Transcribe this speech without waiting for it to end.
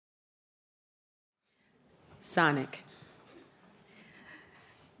Sconic.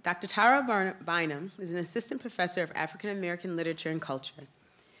 Dr. Tara Bynum is an assistant professor of African American literature and culture.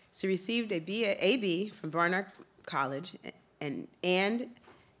 She received a B from Barnard College and an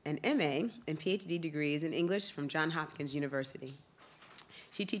MA and PhD degrees in English from Johns Hopkins University.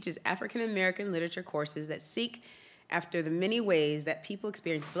 She teaches African American literature courses that seek after the many ways that people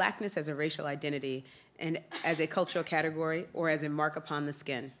experience Blackness as a racial identity and as a cultural category or as a mark upon the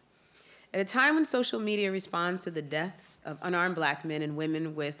skin. At a time when social media responds to the deaths of unarmed Black men and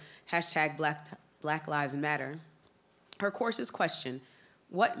women with hashtag Black Lives Matter, her courses question,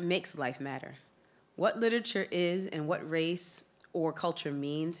 what makes life matter? What literature is and what race or culture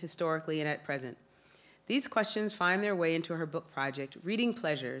means historically and at present? These questions find their way into her book project, Reading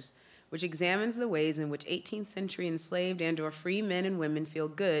Pleasures, which examines the ways in which 18th century enslaved and or free men and women feel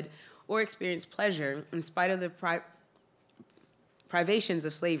good or experience pleasure in spite of the privations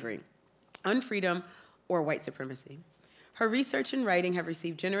of slavery, unfreedom, or white supremacy. Her research and writing have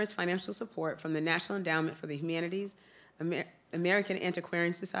received generous financial support from the National Endowment for the Humanities, American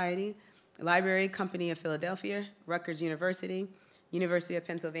Antiquarian Society, Library Company of Philadelphia, Rutgers University, University of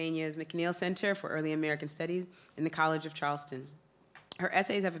Pennsylvania's McNeil Center for Early American Studies, and the College of Charleston. Her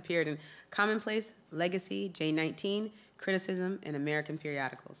essays have appeared in Commonplace, Legacy, J19, Criticism, and American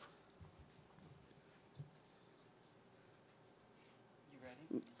periodicals.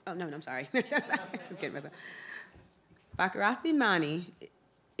 Oh, no, I'm sorry. Just kidding myself. Bakirathi Mani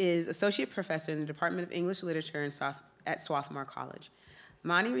is Associate Professor in the Department of English Literature at Swarthmore College.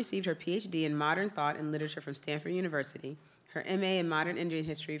 Mani received her PhD in Modern Thought and Literature from Stanford University, her MA in Modern Indian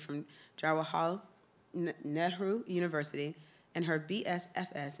History from Jawaharlal Nehru University, and her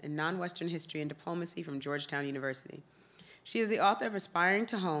BSFS in Non-Western History and Diplomacy from Georgetown University. She is the author of Aspiring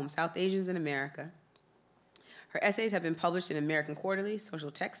to Home, South Asians in America. Her essays have been published in American Quarterly,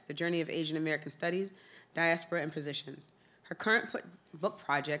 Social Text, The Journey of Asian American Studies, Diaspora, and Positions. Her current book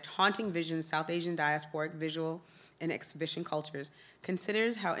project, Haunting Visions, South Asian Diasporic Visual and Exhibition Cultures,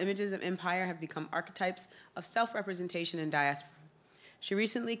 considers how images of empire have become archetypes of self-representation in diaspora. She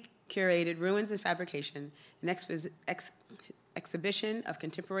recently curated Ruins and Fabrication, an exhibition of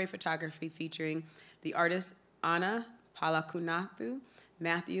contemporary photography featuring the artists Anna Palakunathu,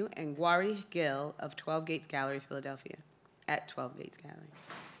 Matthew, and Gwari Gill of 12 Gates Gallery, Philadelphia, at 12 Gates Gallery.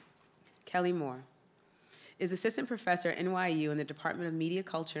 Kelli Moore is assistant professor at NYU in the Department of Media,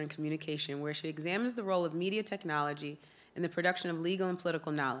 Culture, and Communication, where she examines the role of media technology in the production of legal and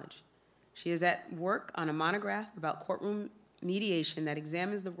political knowledge. She is at work on a monograph about courtroom mediation that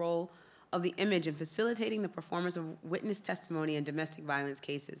examines the role of the image in facilitating the performance of witness testimony in domestic violence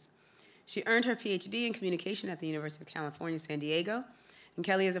cases. She earned her PhD in communication at the University of California, San Diego, and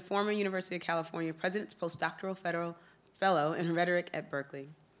Kelli is a former University of California President's Postdoctoral Fellow in Rhetoric at Berkeley.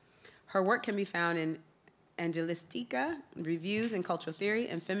 Her work can be found in Angelistica, Reviews in Cultural Theory,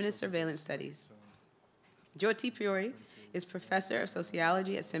 and Feminist Surveillance Studies. Jyoti Puri is professor of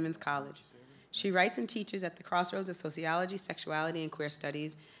sociology at Simmons College. She writes and teaches at the crossroads of sociology, sexuality, and queer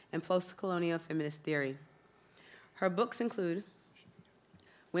studies, and post-colonial feminist theory. Her books include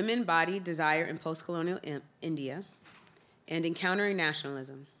Women, Body, Desire in Post-Colonial India, and Encountering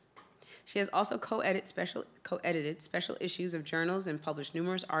Nationalism. She has also co-edited special issues of journals and published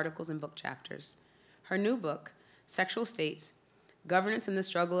numerous articles and book chapters. Her new book, Sexual States, Governance and the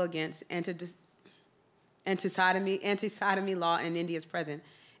Struggle Against Anti-Sodomy Law in India's Present,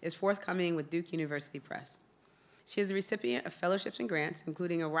 is forthcoming with Duke University Press. She is a recipient of fellowships and grants,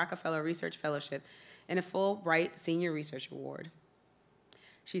 including a Rockefeller Research Fellowship and a Fulbright Senior Research Award.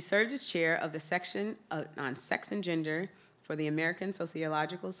 She served as chair of the section on sex and gender for the American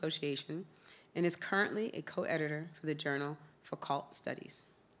Sociological Association and is currently a co-editor for the Journal for Cult Studies.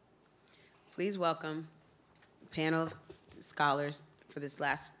 Please welcome the panel of scholars for this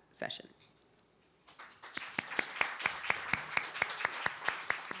last session.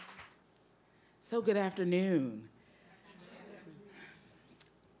 So good afternoon.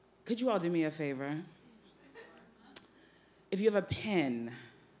 Could you all do me a favor? If you have a pen,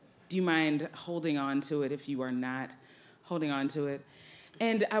 do you mind holding on to it if you are not holding on to it?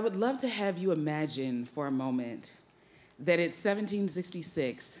 And I would love to have you imagine for a moment that it's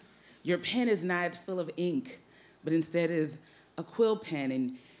 1766. Your pen is not full of ink, but instead is a quill pen,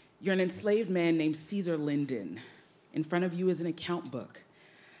 and you're an enslaved man named Cesar Lyndon. In front of you is an account book.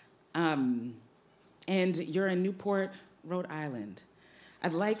 And you're in Newport, Rhode Island.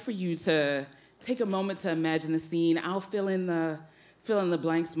 I'd like for you to take a moment to imagine the scene. I'll fill in the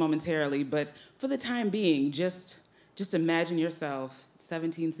blanks momentarily, but for the time being, just imagine yourself,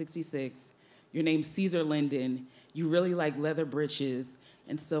 1766, your name's Cesar Lyndon, you really like leather breeches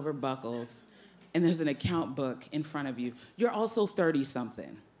and silver buckles, and there's an account book in front of you. You're also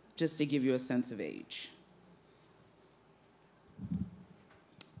 30-something, just to give you a sense of age.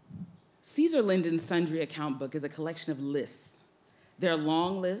 Cesar Lyndon's Sundry account book is a collection of lists. There are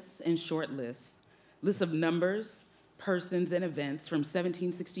long lists and short lists, lists of numbers, persons, and events from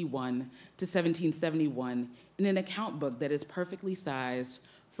 1761 to 1771 in an account book that is perfectly sized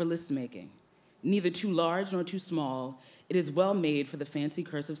for list making. Neither too large nor too small, it is well made for the fancy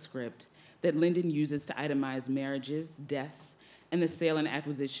cursive script that Lyndon uses to itemize marriages, deaths, and the sale and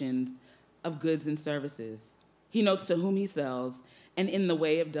acquisition of goods and services. He notes to whom he sells, and in the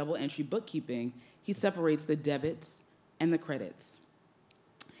way of double entry bookkeeping, he separates the debits and the credits.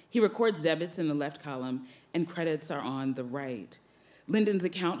 He records debits in the left column and credits are on the right. Lyndon's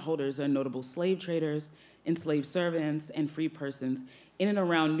account holders are notable slave traders, enslaved servants, and free persons in and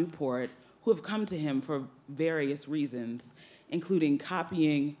around Newport who have come to him for various reasons, including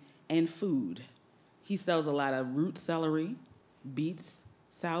copying and food. He sells a lot of root celery, beets,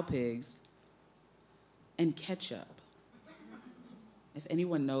 sow pigs, and ketchup. If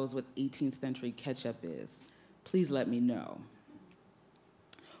anyone knows what 18th century ketchup is, please let me know.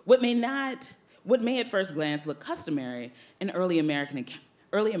 What may at first glance look customary in early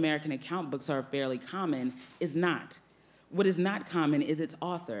American account books are fairly common is not. What is not common is its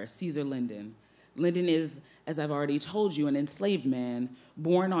author, Cesar Lyndon. Lyndon is, as I've already told you, an enslaved man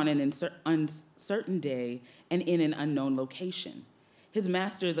born on an uncertain day and in an unknown location. His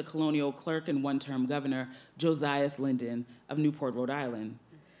master is a colonial clerk and one-term governor, Josias Lyndon of Newport, Rhode Island.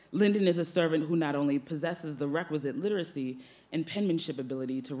 Lyndon is a servant who not only possesses the requisite literacy and penmanship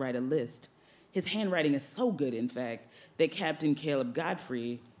ability to write a list. His handwriting is so good, in fact, that Captain Caleb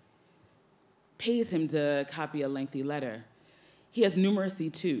Godfrey pays him to copy a lengthy letter. He has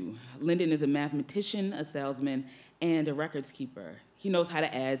numeracy too. Lyndon is a mathematician, a salesman, and a records keeper. He knows how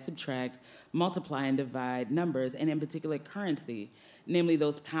to add, subtract, multiply, and divide numbers, and in particular currency, namely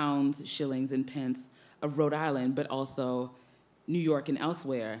those pounds, shillings, and pence of Rhode Island, but also New York and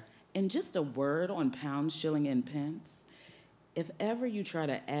elsewhere. And just a word on pounds, shilling, and pence. If ever you try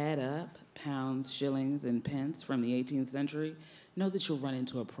to add up pounds, shillings, and pence from the 18th century, know that you'll run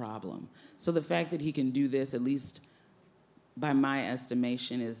into a problem. So the fact that he can do this, at least by my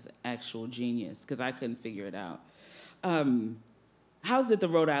estimation, is actual genius, because I couldn't figure it out. Housed at the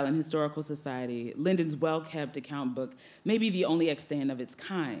Rhode Island Historical Society, Lyndon's well-kept account book may be the only extant of its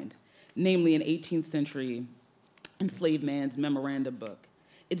kind, namely an 18th century enslaved man's memoranda book.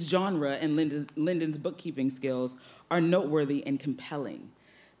 Its genre and Lyndon's bookkeeping skills are noteworthy and compelling.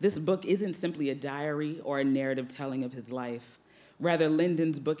 This book isn't simply a diary or a narrative telling of his life. Rather,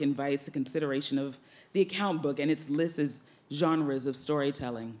 Lyndon's book invites a consideration of the account book and its lists as genres of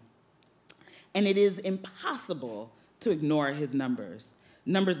storytelling. And it is impossible to ignore his numbers.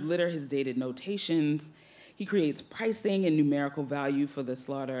 Numbers litter his dated notations. He creates pricing and numerical value for the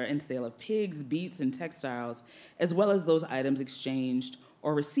slaughter and sale of pigs, beets, and textiles, as well as those items exchanged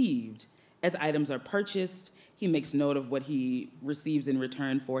or received. As items are purchased, he makes note of what he receives in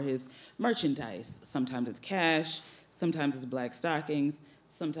return for his merchandise. Sometimes it's cash, sometimes it's black stockings,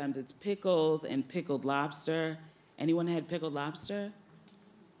 sometimes it's pickles and pickled lobster. Anyone had pickled lobster?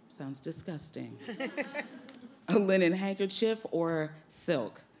 Sounds disgusting. A linen handkerchief or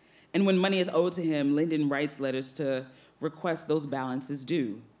silk. And when money is owed to him, Lyndon writes letters to request those balances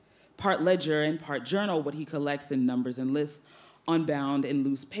due. Part ledger and part journal, what he collects in numbers and lists on bound and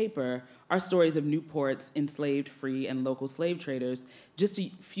loose paper, are stories of Newport's enslaved, free, and local slave traders just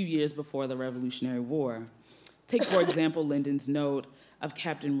a few years before the Revolutionary War. Take, for example, Lyndon's note of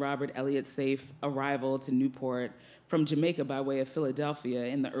Captain Robert Elliot's safe arrival to Newport from Jamaica by way of Philadelphia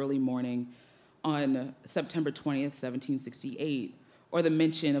in the early morning on September 20th, 1768, or the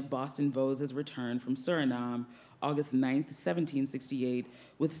mention of Boston Vose's return from Suriname, August 9th, 1768,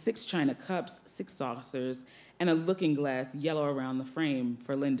 with 6 china cups, 6 saucers, and a looking glass yellow around the frame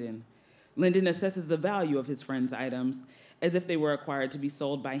for Lyndon. Lyndon assesses the value of his friend's items as if they were acquired to be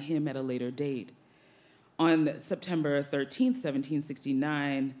sold by him at a later date. On September 13th,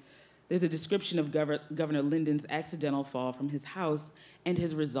 1769, there's a description of Governor Lyndon's accidental fall from his house and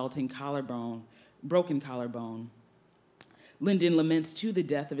his resulting broken collarbone. Lyndon laments, too, the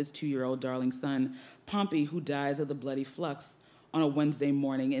death of his 2-year-old darling son, Pompey, who dies of the bloody flux on a Wednesday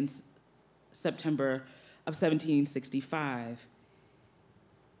morning in September of 1765.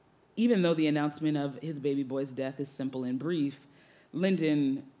 Even though the announcement of his baby boy's death is simple and brief,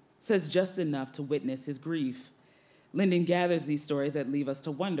 Lyndon says just enough to witness his grief. Lyndon gathers these stories that leave us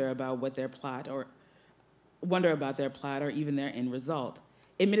to wonder about their plot or even their end result.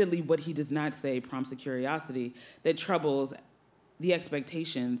 Admittedly, what he does not say prompts a curiosity that troubles the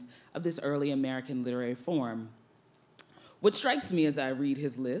expectations of this early American literary form. What strikes me as I read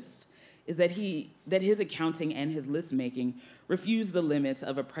his list is that his accounting and his list making refuse the limits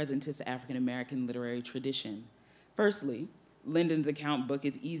of a presentist African American literary tradition. Firstly, Lyndon's account book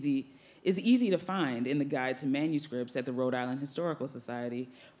is easy to find in the Guide to Manuscripts at the Rhode Island Historical Society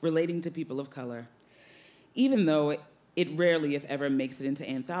relating to people of color. Even though it rarely, if ever, makes it into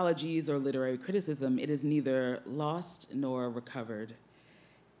anthologies or literary criticism, it is neither lost nor recovered.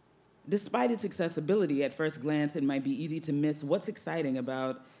 Despite its accessibility, at first glance, it might be easy to miss what's exciting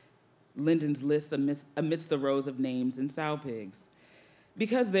about Lyndon's list amidst the rows of names and sow pigs.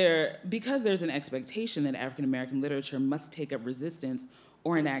 Because there's an expectation that African American literature must take up resistance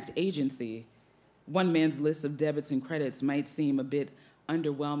or enact agency, one man's list of debits and credits might seem a bit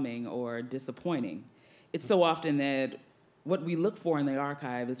underwhelming or disappointing. It's so often that what we look for in the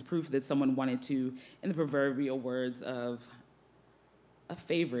archive is proof that someone wanted to, in the proverbial words of a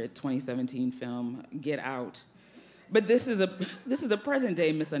favorite 2017 film, get out. But this is a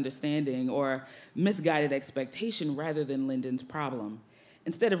present-day misunderstanding or misguided expectation rather than Lyndon's problem.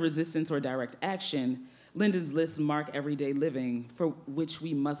 Instead of resistance or direct action, Lyndon's lists mark everyday living for which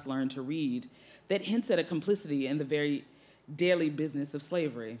we must learn to read that hints at a complicity in the very daily business of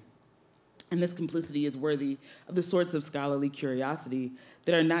slavery. And this complicity is worthy of the sorts of scholarly curiosity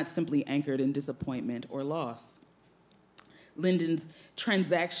that are not simply anchored in disappointment or loss. Lyndon's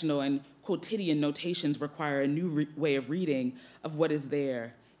transactional and quotidian notations require a new way of reading of what is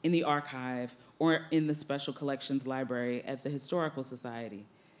there in the archive or in the Special Collections Library at the Historical Society.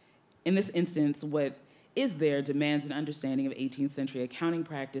 In this instance, what is there demands an understanding of 18th century accounting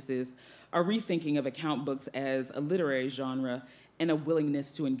practices, a rethinking of account books as a literary genre, and a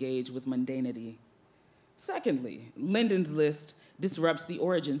willingness to engage with mundanity. Secondly, Lyndon's list disrupts the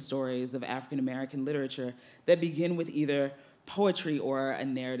origin stories of African American literature that begin with either poetry or a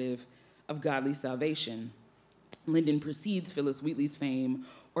narrative of godly salvation. Lyndon precedes Phyllis Wheatley's fame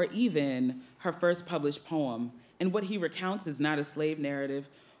or even her first published poem, and what he recounts is not a slave narrative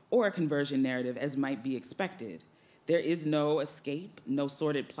or a conversion narrative as might be expected. There is no escape, no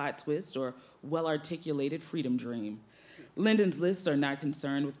sordid plot twist, or well-articulated freedom dream. Lyndon's lists are not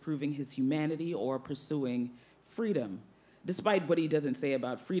concerned with proving his humanity or pursuing freedom. Despite what he doesn't say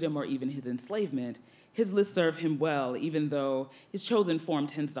about freedom or even his enslavement, his lists serve him well, even though his chosen form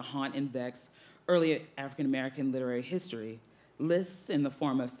tends to haunt and vex early African American literary history. Lists in the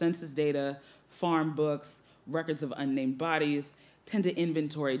form of census data, farm books, records of unnamed bodies, tend to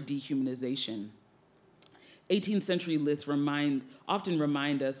inventory dehumanization. 18th century lists often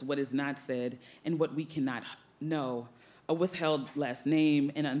remind us what is not said and what we cannot know, a withheld last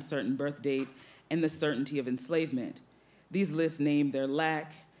name, an uncertain birth date, and the certainty of enslavement. These lists name their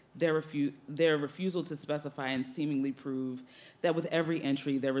lack, their refusal to specify and seemingly prove that with every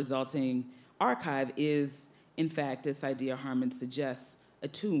entry, their resulting archive is, in fact, as Saidiya Harman suggests, a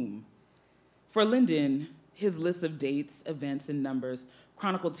tomb. For Lyndon, his list of dates, events, and numbers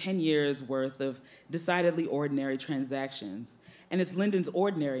chronicle 10 years' worth of decidedly ordinary transactions, and it's Lyndon's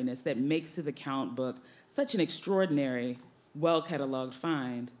ordinariness that makes his account book such an extraordinary, well-cataloged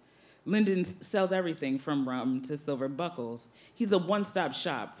find. Lyndon sells everything from rum to silver buckles. He's a one-stop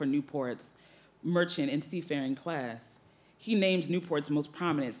shop for Newport's merchant and seafaring class. He names Newport's most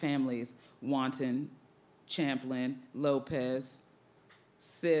prominent families, Wanton, Champlin, Lopez,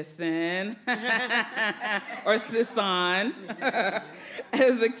 Sisson, or Sisson,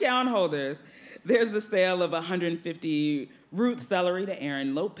 as account holders. There's the sale of 150 root celery to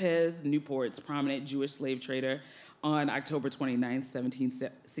Aaron Lopez, Newport's prominent Jewish slave trader, on October 29,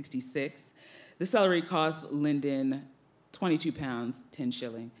 1766. The celery costs Lyndon 22 pounds, 10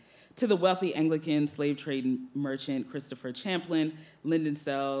 shilling. To the wealthy Anglican slave trade merchant Christopher Champlin, Lyndon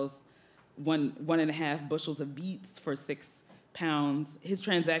sells 1.5 bushels of beets for 6 pounds. His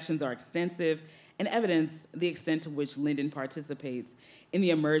transactions are extensive and evidence the extent to which Lyndon participates in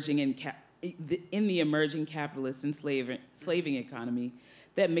the emerging capitalist and slaving economy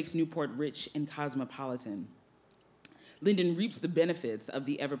that makes Newport rich and cosmopolitan. Lyndon reaps the benefits of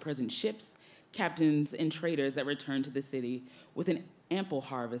the ever-present ships, captains, and traders that return to the city with an ample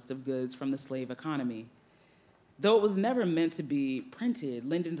harvest of goods from the slave economy. Though it was never meant to be printed,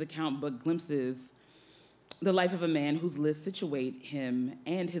 Lyndon's account book glimpses the life of a man whose lists situate him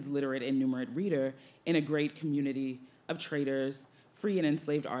and his literate and numerate reader in a great community of traders, free and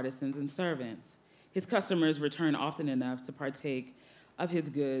enslaved artisans, and servants. His customers return often enough to partake of his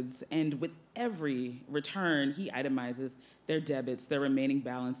goods, and with every return, he itemizes their debits, their remaining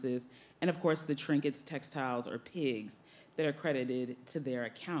balances, and of course the trinkets, textiles, or pigs that are credited to their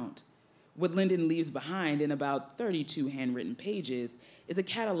account. What Lyndon leaves behind in about 32 handwritten pages is a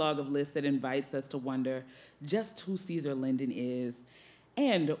catalog of lists that invites us to wonder just who Cesar Lyndon is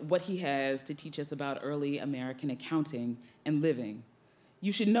and what he has to teach us about early American accounting and living.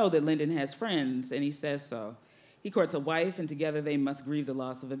 You should know that Lyndon has friends, and he says so. He courts a wife, and together they must grieve the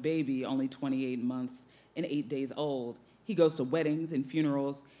loss of a baby only 28 months and 8 days old. He goes to weddings and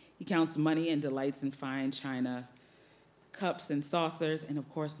funerals. He counts money and delights in fine china, cups and saucers, and of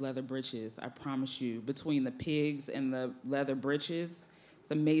course, leather breeches. I promise you, between the pigs and the leather breeches,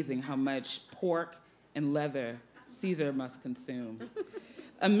 it's amazing how much pork and leather Cesar must consume.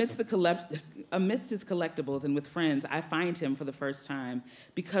 Amidst his collectibles and with friends, I find him for the first time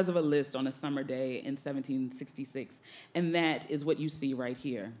because of a list on a summer day in 1766, and that is what you see right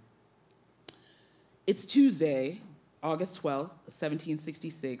here. It's Tuesday, August 12th,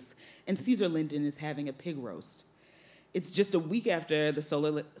 1766, and Cesar Lyndon is having a pig roast. It's just a week after the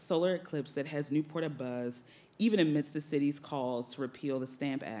solar eclipse that has Newport abuzz, even amidst the city's calls to repeal the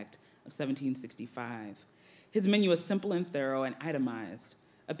Stamp Act of 1765. His menu is simple and thorough and itemized.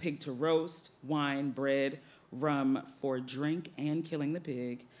 A pig to roast, wine, bread, rum for drink and killing the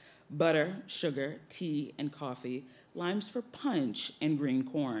pig, butter, sugar, tea, and coffee, limes for punch, and green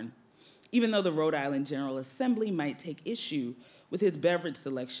corn. Even though the Rhode Island General Assembly might take issue with his beverage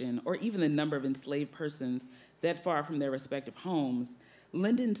selection or even the number of enslaved persons that far from their respective homes,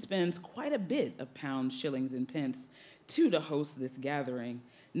 Lyndon spends quite a bit of pounds, shillings, and pence to host this gathering,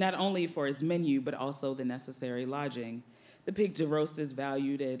 not only for his menu, but also the necessary lodging. The pig to roast is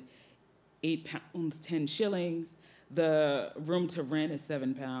valued at 8 pounds, 10 shillings. The room to rent is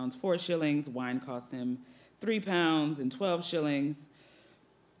 7 pounds, 4 shillings. Wine costs him 3 pounds and 12 shillings.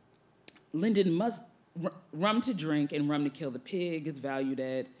 Lyndon must, rum to drink and rum to kill the pig is valued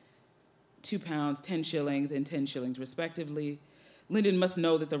at 2 pounds, 10 shillings, and 10 shillings respectively. Lyndon must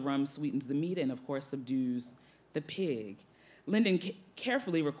know that the rum sweetens the meat and, of course, subdues the pig. Lyndon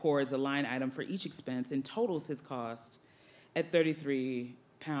carefully records a line item for each expense and totals his cost at 33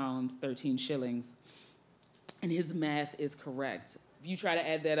 pounds, 13 shillings. And his math is correct. If you try to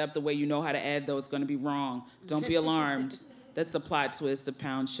add that up the way you know how to add, though, it's going to be wrong. Don't be alarmed. That's the plot twist of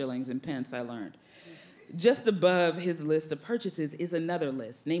pounds, shillings, and pence I learned. Just above his list of purchases is another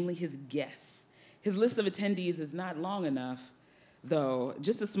list, namely his guests. His list of attendees is not long enough, though.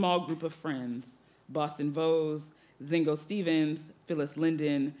 Just a small group of friends: Boston Vose, Zingo Stevens, Phyllis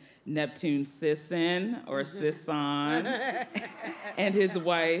Lyndon, Neptune Sisson, or Sisson, and his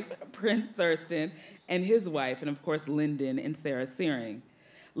wife, Prince Thurston, and his wife, and of course, Lyndon and Sarah Searing.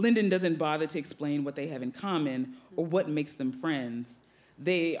 Lyndon doesn't bother to explain what they have in common or what makes them friends.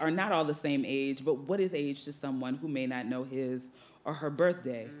 They are not all the same age, but what is age to someone who may not know his or her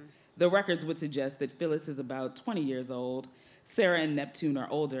birthday? The records would suggest that Phyllis is about 20 years old. Sarah and Neptune are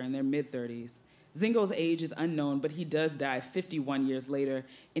older, in their mid-30s. Zingo's age is unknown, but he does die 51 years later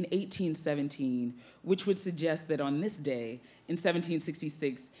in 1817, which would suggest that on this day, in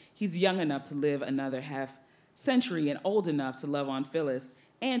 1766, he's young enough to live another half century and old enough to love on Phyllis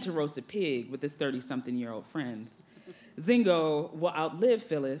and to roast a pig with his 30-something-year-old friends. Zingo will outlive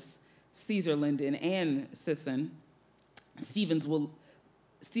Phyllis, Cesar Lyndon, and Sisson. Stevens will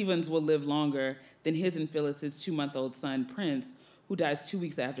live longer than his and Phyllis's 2-month-old son, Prince, who dies 2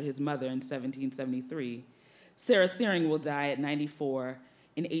 weeks after his mother in 1773. Sarah Searing will die at 94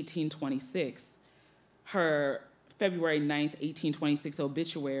 in 1826. Her February 9th, 1826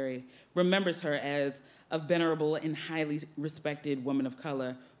 obituary remembers her as a venerable and highly respected woman of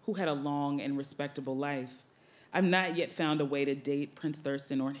color who had a long and respectable life. I've not yet found a way to date Prince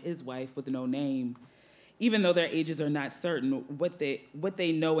Thurston or his wife with no name. Even though their ages are not certain, what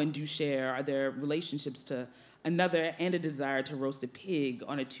they know and do share are their relationships to another and a desire to roast a pig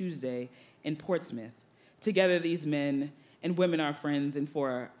on a Tuesday in Portsmouth. Together, these men and women are friends and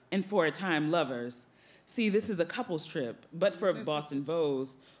for a time lovers. See, this is a couple's trip, but for Boston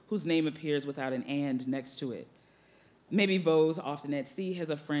Vose, whose name appears without an and next to it. Maybe Vose, often at sea, has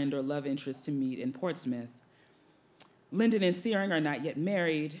a friend or love interest to meet in Portsmouth. Lyndon and Searing are not yet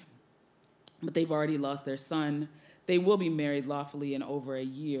married, but they've already lost their son. They will be married lawfully in over a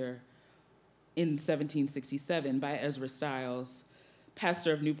year in 1767 by Ezra Stiles,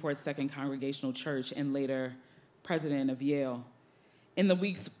 pastor of Newport's Second Congregational Church and later president of Yale. In the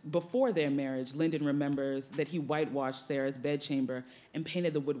weeks before their marriage, Lyndon remembers that he whitewashed Sarah's bedchamber and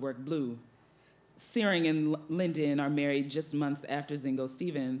painted the woodwork blue. Searing and Lyndon are married just months after Zingo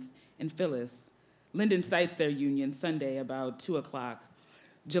Stevens and Phyllis. Lyndon cites their union Sunday about 2 o'clock.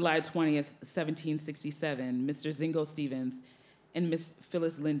 July 20th, 1767, Mr. Zingo Stevens and Miss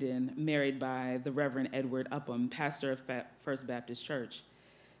Phyllis Lyndon, married by the Reverend Edward Upham, pastor of First Baptist Church.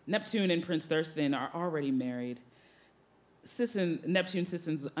 Neptune and Prince Thurston are already married. Neptune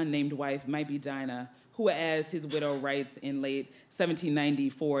Sisson's unnamed wife might be Dinah, who, as his widow writes in late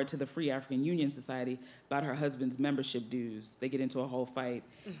 1794 to the Free African Union Society about her husband's membership dues. They get into a whole fight.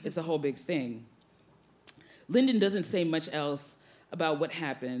 It's a whole big thing. Lyndon doesn't say much else about what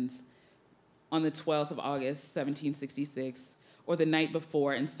happens on the 12th of August, 1766, or the night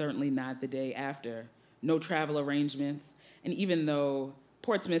before, and certainly not the day after. No travel arrangements, and even though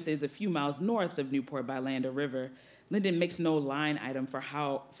Portsmouth is a few miles north of Newport by land or river, Lyndon makes no line item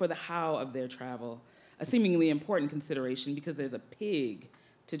for the how of their travel, a seemingly important consideration because there's a pig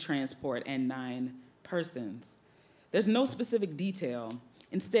to transport and 9 persons. There's no specific detail.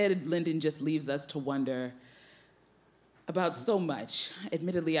 Instead, Lyndon just leaves us to wonder about so much.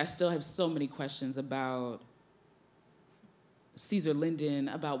 Admittedly, I still have so many questions about Cesar Lyndon,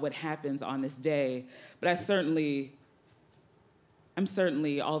 about what happens on this day, but I'm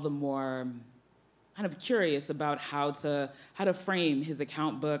certainly all the more kind of curious about how to frame his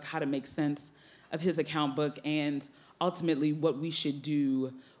account book, how to make sense of his account book, and ultimately what we should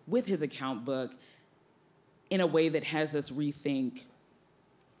do with his account book in a way that has us rethink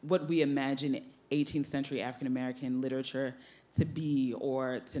what we imagine 18th century African American literature to be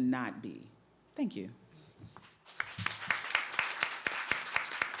or to not be. Thank you.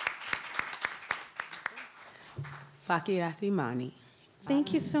 Bakirathi Mani.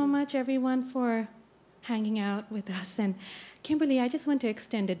 Thank you so much, everyone, for hanging out with us. And Kimberly, I just want to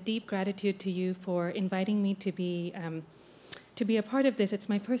extend a deep gratitude to you for inviting me to be a part of this. It's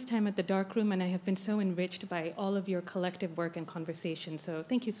my first time at the Darkroom, and I have been so enriched by all of your collective work and conversation. So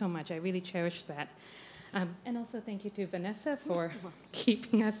thank you so much. I really cherish that. And also thank you to Vanessa for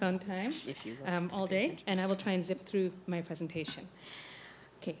keeping us on time all day. And I will try and zip through my presentation.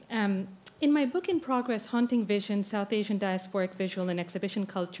 Okay. In my book in progress, Haunting Vision, South Asian Diasporic Visual and Exhibition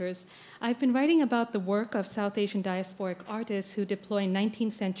Cultures, I've been writing about the work of South Asian diasporic artists who deploy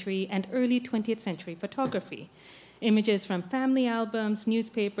 19th century and early 20th century photography. Images from family albums,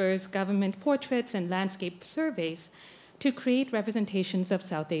 newspapers, government portraits, and landscape surveys to create representations of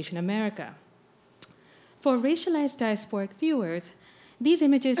South Asian America. For racialized diasporic viewers, these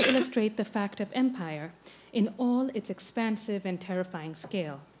images illustrate the fact of empire in all its expansive and terrifying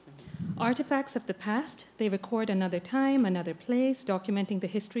scale. Artifacts of the past, they record another time, another place, documenting the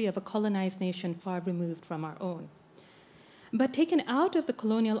history of a colonized nation far removed from our own. But taken out of the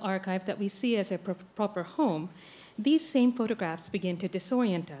colonial archive that we see as a proper home, these same photographs begin to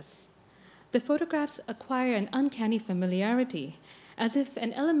disorient us. The photographs acquire an uncanny familiarity, as if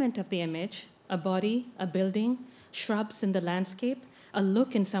an element of the image, a body, a building, shrubs in the landscape, a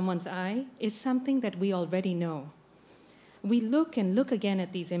look in someone's eye, is something that we already know. We look and look again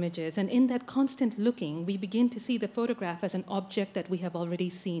at these images, and in that constant looking, we begin to see the photograph as an object that we have already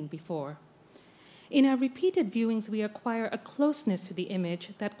seen before. In our repeated viewings, we acquire a closeness to the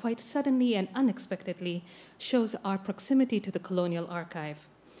image that quite suddenly and unexpectedly shows our proximity to the colonial archive.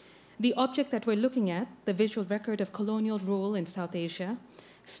 The object that we're looking at, the visual record of colonial rule in South Asia,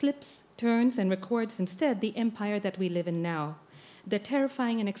 slips, turns, and records instead the empire that we live in now, the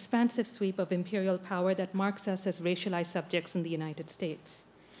terrifying and expansive sweep of imperial power that marks us as racialized subjects in the United States.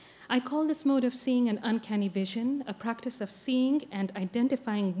 I call this mode of seeing an uncanny vision, a practice of seeing and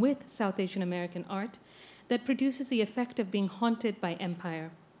identifying with South Asian American art that produces the effect of being haunted by empire.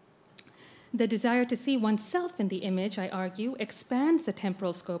 The desire to see oneself in the image, I argue, expands the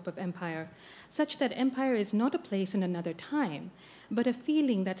temporal scope of empire, such that empire is not a place in another time, but a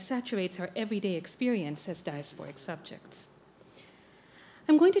feeling that saturates our everyday experience as diasporic subjects.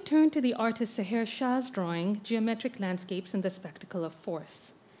 I'm going to turn to the artist Seher Shah's drawing, Geometric Landscapes and the Spectacle of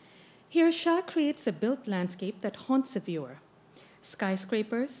Force. Here, Shah creates a built landscape that haunts a viewer.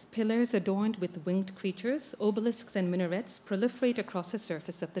 Skyscrapers, pillars adorned with winged creatures, obelisks, and minarets proliferate across the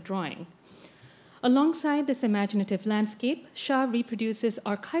surface of the drawing. Alongside this imaginative landscape, Shah reproduces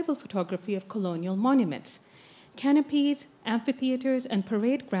archival photography of colonial monuments, canopies, amphitheaters, and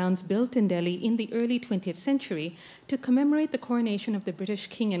parade grounds built in Delhi in the early 20th century to commemorate the coronation of the British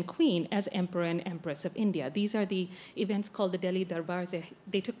King and Queen as Emperor and Empress of India. These are the events called the Delhi Darbars.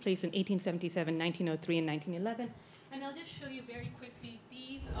 They took place in 1877, 1903, and 1911. And I'll just show you very quickly,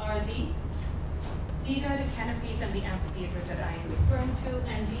 these are the canopies and the amphitheaters that I am referring to,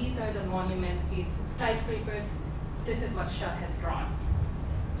 and these are the monuments, these skyscrapers. This is what Shah has drawn.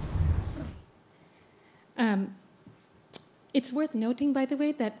 It's worth noting, by the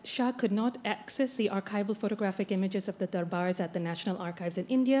way, that Shah could not access the archival photographic images of the Darbars at the National Archives in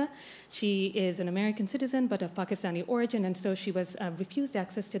India. She is an American citizen, but of Pakistani origin, and so she was refused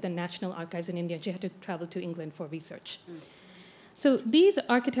access to the National Archives in India. She had to travel to England for research. So these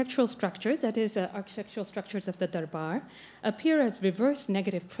architectural structures, that is, architectural structures of the Darbar, appear as reverse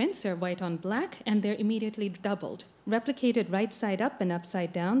negative prints, or white on black, and they're immediately doubled. Replicated right side up and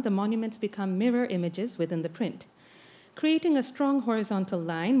upside down, the monuments become mirror images within the print. Creating a strong horizontal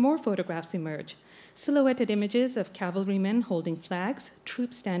line, more photographs emerge. Silhouetted images of cavalrymen holding flags,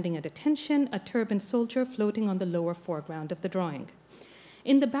 troops standing at attention, a turbaned soldier floating on the lower foreground of the drawing.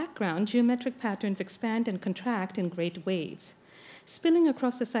 In the background, geometric patterns expand and contract in great waves. Spilling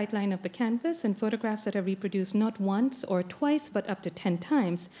across the sightline of the canvas and photographs that are reproduced not once or twice, but up to 10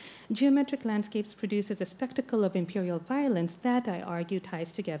 times, geometric landscapes produces a spectacle of imperial violence that, I argue,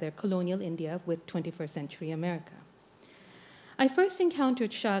 ties together colonial India with 21st century America. I first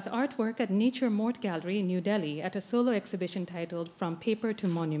encountered Shah's artwork at Nature Mort Gallery in New Delhi at a solo exhibition titled From Paper to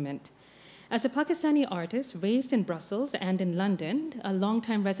Monument. As a Pakistani artist raised in Brussels and in London, a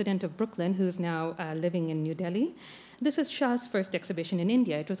longtime resident of Brooklyn who's now living in New Delhi, this was Shah's first exhibition in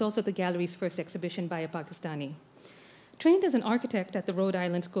India. It was also the gallery's first exhibition by a Pakistani. Trained as an architect at the Rhode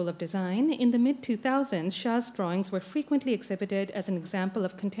Island School of Design, in the mid-2000s, Shah's drawings were frequently exhibited as an example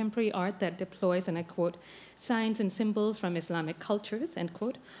of contemporary art that deploys, and I quote, signs and symbols from Islamic cultures, end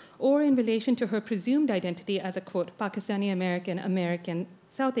quote, or in relation to her presumed identity as a, quote, Pakistani-American,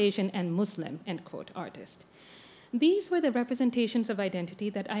 South Asian, and Muslim, end quote, artist. These were the representations of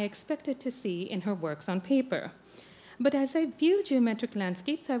identity that I expected to see in her works on paper. But as I viewed geometric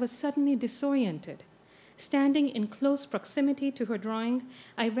landscapes, I was suddenly disoriented. Standing in close proximity to her drawing,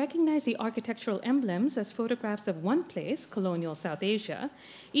 I recognized the architectural emblems as photographs of one place, colonial South Asia,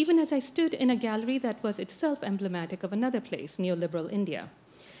 even as I stood in a gallery that was itself emblematic of another place, neoliberal India.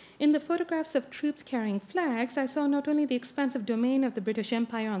 In the photographs of troops carrying flags, I saw not only the expansive domain of the British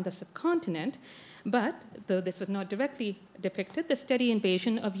Empire on the subcontinent, but, though this was not directly depicted, the steady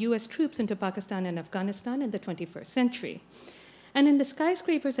invasion of US troops into Pakistan and Afghanistan in the 21st century. And in the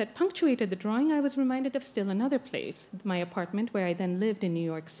skyscrapers that punctuated the drawing, I was reminded of still another place, my apartment where I then lived in New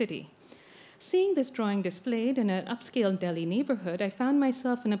York City. Seeing this drawing displayed in an upscale Delhi neighborhood, I found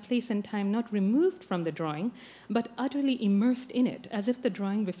myself in a place and time not removed from the drawing, but utterly immersed in it, as if the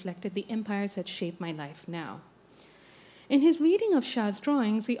drawing reflected the empires that shape my life now. In his reading of Shah's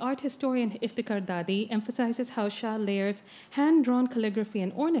drawings, the art historian Iftikhar Dadi emphasizes how Shah layers hand-drawn calligraphy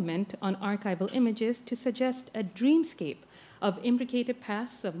and ornament on archival images to suggest a dreamscape of imbricated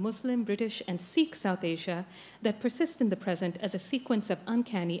pasts of Muslim, British, and Sikh South Asia that persist in the present as a sequence of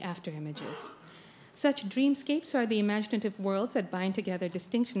uncanny afterimages. Such dreamscapes are the imaginative worlds that bind together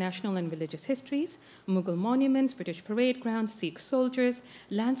distinct national and religious histories, Mughal monuments, British parade grounds, Sikh soldiers,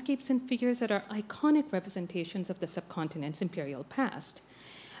 landscapes and figures that are iconic representations of the subcontinent's imperial past.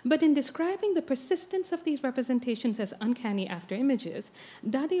 But in describing the persistence of these representations as uncanny afterimages,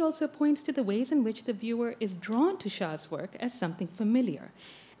 Dadi also points to the ways in which the viewer is drawn to Shah's work as something familiar,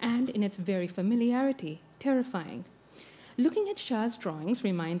 and in its very familiarity, terrifying. Looking at Shah's drawings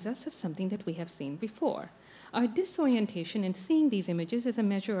reminds us of something that we have seen before. Our disorientation in seeing these images is a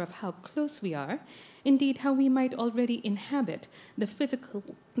measure of how close we are, indeed how we might already inhabit the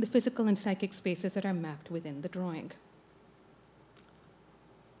physical and psychic spaces that are mapped within the drawing.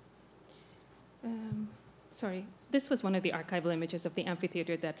 Sorry, this was one of the archival images of the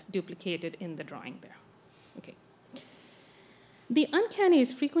amphitheater that's duplicated in the drawing there. Okay. The uncanny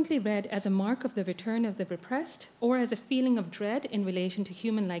is frequently read as a mark of the return of the repressed or as a feeling of dread in relation to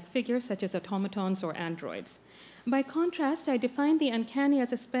human-like figures such as automatons or androids. By contrast, I define the uncanny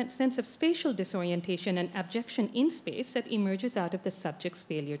as a sense of spatial disorientation and abjection in space that emerges out of the subject's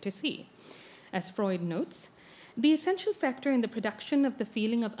failure to see. As Freud notes, the essential factor in the production of the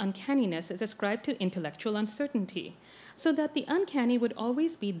feeling of uncanniness is ascribed to intellectual uncertainty, so that the uncanny would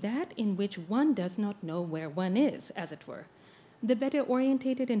always be that in which one does not know where one is, as it were. The better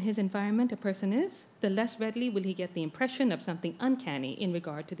orientated in his environment a person is, the less readily will he get the impression of something uncanny in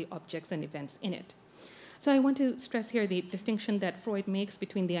regard to the objects and events in it. So I want to stress here the distinction that Freud makes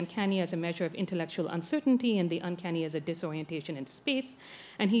between the uncanny as a measure of intellectual uncertainty and the uncanny as a disorientation in space.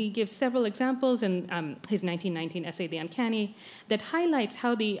 And he gives several examples in his 1919 essay, The Uncanny, that highlights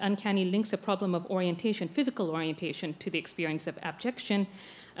how the uncanny links a problem of orientation, physical orientation, to the experience of abjection.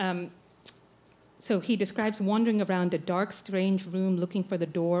 So he describes wandering around a dark, strange room looking for the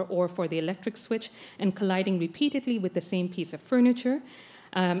door or for the electric switch and colliding repeatedly with the same piece of furniture.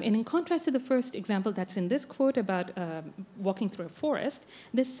 And in contrast to the first example that's in this quote about walking through a forest,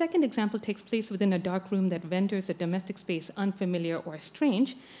 this second example takes place within a dark room that renders a domestic space unfamiliar or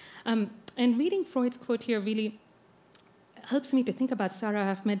strange. And reading Freud's quote here really helps me to think about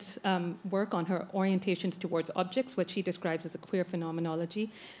Sarah Ahmed's work on her orientations towards objects, what she describes as a queer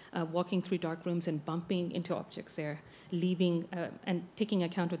phenomenology, walking through dark rooms and bumping into objects there, leaving and taking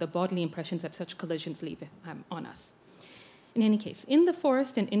account of the bodily impressions that such collisions leave on us. In any case, in the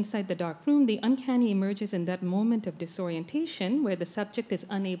forest and inside the dark room, the uncanny emerges in that moment of disorientation where the subject is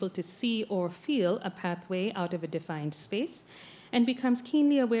unable to see or feel a pathway out of a defined space and becomes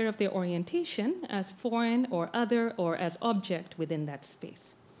keenly aware of their orientation as foreign or other or as object within that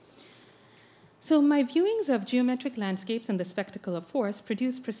space. So my viewings of geometric landscapes and the spectacle of force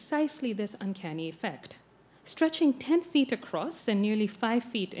produce precisely this uncanny effect. Stretching 10 feet across and nearly 5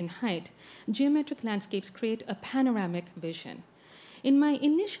 feet in height, geometric landscapes create a panoramic vision. In my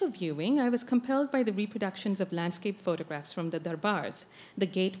initial viewing, I was compelled by the reproductions of landscape photographs from the darbars, the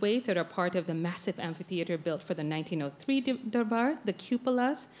gateways that are part of the massive amphitheater built for the 1903 darbar, the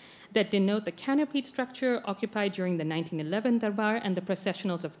cupolas that denote the canopied structure occupied during the 1911 darbar, and the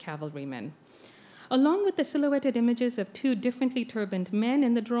processionals of cavalrymen. Along with the silhouetted images of two differently turbaned men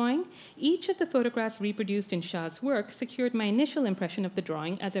in the drawing, each of the photographs reproduced in Shah's work secured my initial impression of the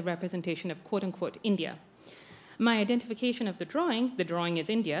drawing as a representation of quote-unquote India. My identification of the drawing is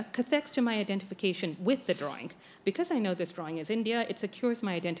India, cathects to my identification with the drawing. Because I know this drawing is India, it secures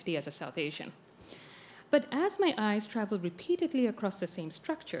my identity as a South Asian. But as my eyes travel repeatedly across the same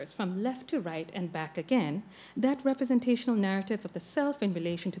structures, from left to right and back again, that representational narrative of the self in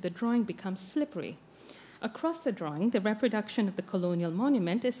relation to the drawing becomes slippery. Across the drawing, the reproduction of the colonial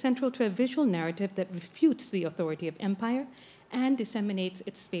monument is central to a visual narrative that refutes the authority of empire and disseminates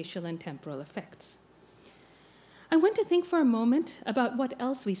its spatial and temporal effects. I want to think for a moment about what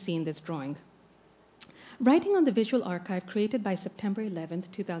else we see in this drawing. Writing on the visual archive created by September 11,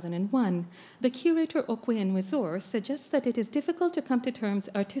 2001, the curator Okwe Nwezor suggests that it is difficult to come to terms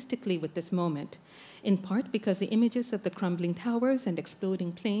artistically with this moment, in part because the images of the crumbling towers and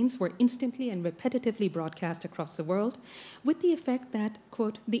exploding planes were instantly and repetitively broadcast across the world, with the effect that,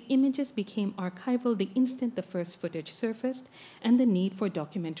 quote, the images became archival the instant the first footage surfaced, and the need for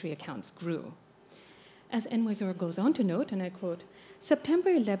documentary accounts grew. As Nwezor goes on to note, and I quote, September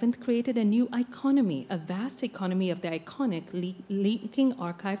 11th created a new economy, a vast economy of the iconic, linking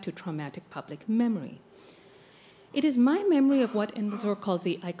archive to traumatic public memory. It is my memory of what Nwezor calls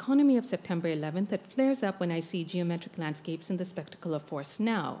the economy of September 11th that flares up when I see geometric landscapes in the spectacle of force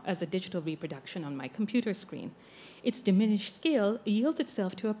now as a digital reproduction on my computer screen. Its diminished scale yields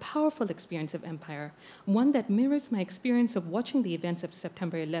itself to a powerful experience of empire, one that mirrors my experience of watching the events of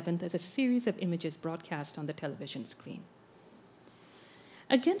September 11th as a series of images broadcast on the television screen.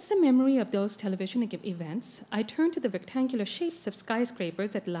 Against the memory of those television events, I turn to the rectangular shapes of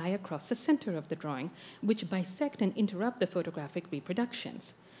skyscrapers that lie across the center of the drawing, which bisect and interrupt the photographic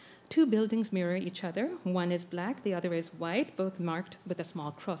reproductions. Two buildings mirror each other. One is black, the other is white, both marked with a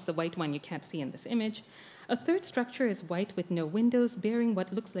small cross. The white one you can't see in this image. A third structure is white with no windows, bearing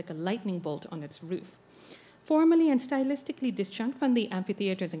what looks like a lightning bolt on its roof. Formally and stylistically disjunct from the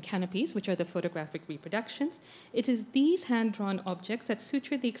amphitheaters and canopies, which are the photographic reproductions, it is these hand-drawn objects that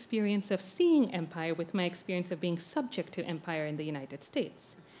suture the experience of seeing empire with my experience of being subject to empire in the United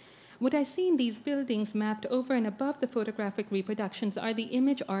States. What I see in these buildings mapped over and above the photographic reproductions are the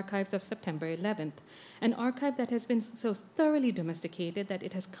image archives of September 11th, an archive that has been so thoroughly domesticated that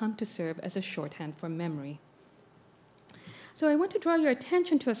it has come to serve as a shorthand for memory. So I want to draw your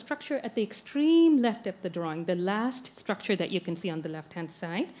attention to a structure at the extreme left of the drawing, the last structure that you can see on the left-hand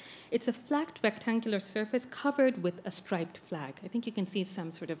side. It's a flat rectangular surface covered with a striped flag. I think you can see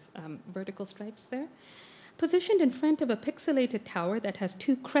some sort of vertical stripes there. Positioned in front of a pixelated tower that has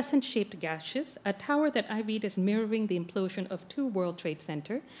two crescent-shaped gashes, a tower that I read as mirroring the implosion of two World Trade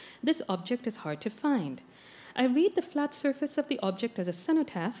Center, this object is hard to find. I read the flat surface of the object as a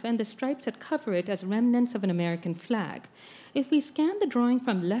cenotaph and the stripes that cover it as remnants of an American flag. If we scan the drawing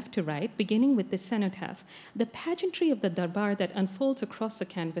from left to right, beginning with this cenotaph, the pageantry of the darbar that unfolds across the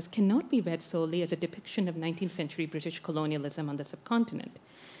canvas cannot be read solely as a depiction of 19th century British colonialism on the subcontinent.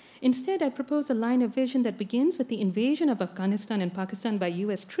 Instead, I propose a line of vision that begins with the invasion of Afghanistan and Pakistan by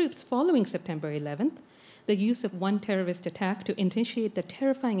US troops following September 11th, the use of one terrorist attack to initiate the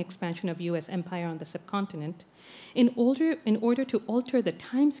terrifying expansion of US empire on the subcontinent, in order to alter the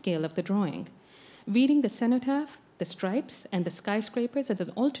timescale of the drawing. Reading the cenotaph, the stripes, and the skyscrapers as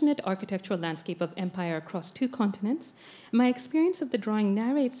an alternate architectural landscape of empire across two continents, my experience of the drawing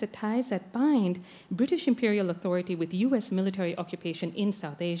narrates the ties that bind British imperial authority with US military occupation in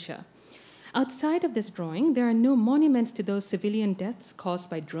South Asia. Outside of this drawing, there are no monuments to those civilian deaths caused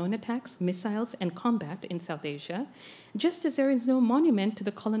by drone attacks, missiles, and combat in South Asia, just as there is no monument to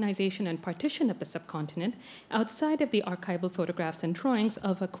the colonization and partition of the subcontinent outside of the archival photographs and drawings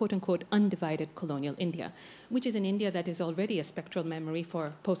of a quote-unquote undivided colonial India, which is an India that is already a spectral memory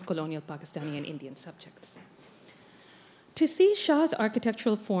for post-colonial Pakistani and Indian subjects. To see Shah's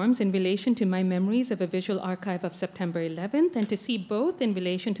architectural forms in relation to my memories of a visual archive of September 11th, and to see both in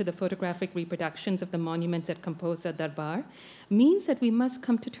relation to the photographic reproductions of the monuments that compose the Darbar, means that we must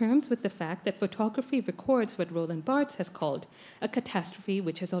come to terms with the fact that photography records what Roland Barthes has called a catastrophe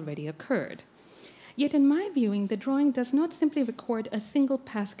which has already occurred. Yet in my viewing, the drawing does not simply record a single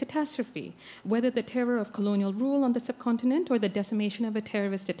past catastrophe, whether the terror of colonial rule on the subcontinent or the decimation of a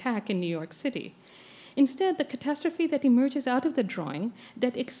terrorist attack in New York City. Instead, the catastrophe that emerges out of the drawing,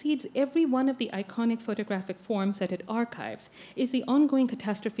 that exceeds every one of the iconic photographic forms that it archives, is the ongoing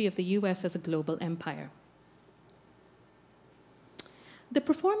catastrophe of the US as a global empire. The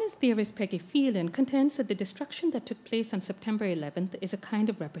performance theorist Peggy Phelan contends that the destruction that took place on September 11th is a kind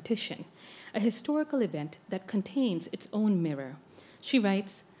of repetition, a historical event that contains its own mirror. She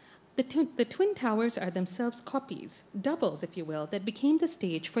writes, the Twin Towers are themselves copies, doubles, if you will, that became the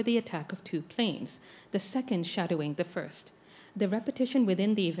stage for the attack of two planes, the second shadowing the first. The repetition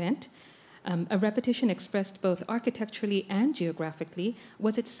within the event, a repetition expressed both architecturally and geographically,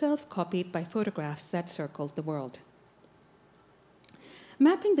 was itself copied by photographs that circled the world.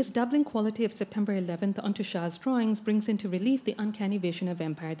 Mapping this doubling quality of September 11th onto Shah's drawings brings into relief the uncanny vision of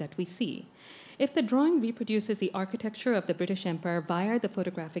empire that we see. If the drawing reproduces the architecture of the British Empire via the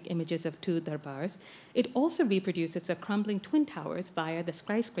photographic images of two darbars, it also reproduces the crumbling twin towers via the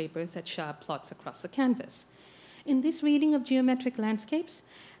skyscrapers that Shah plots across the canvas. In this reading of geometric landscapes,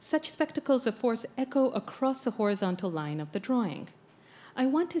 such spectacles of force echo across the horizontal line of the drawing. I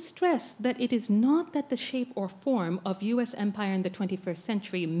want to stress that it is not that the shape or form of US empire in the 21st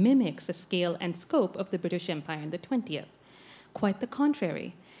century mimics the scale and scope of the British Empire in the 20th. Quite the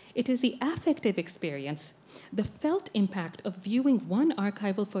contrary. It is the affective experience, the felt impact of viewing one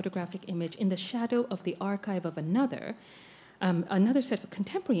archival photographic image in the shadow of the archive of another set of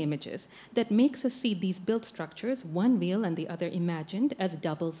contemporary images, that makes us see these built structures, one real and the other imagined, as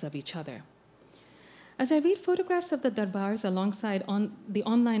doubles of each other. As I read photographs of the Darbars alongside the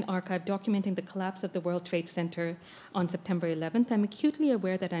online archive documenting the collapse of the World Trade Center on September 11th, I'm acutely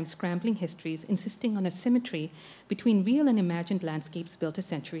aware that I'm scrambling histories, insisting on a symmetry between real and imagined landscapes built a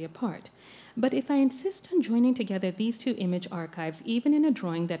century apart. But if I insist on joining together these two image archives, even in a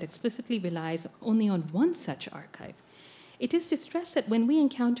drawing that explicitly relies only on one such archive, it is to stress that when we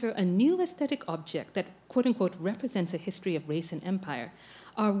encounter a new aesthetic object that, quote-unquote, represents a history of race and empire,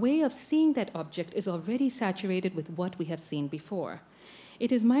 our way of seeing that object is already saturated with what we have seen before. It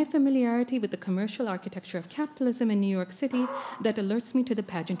is my familiarity with the commercial architecture of capitalism in New York City that alerts me to the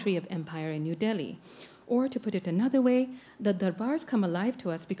pageantry of empire in New Delhi. Or, to put it another way, the Darbars come alive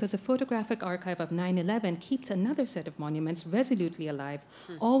to us because a photographic archive of 9/11 keeps another set of monuments resolutely alive,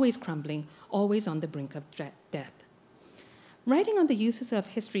 always crumbling, always on the brink of death. Writing on the uses of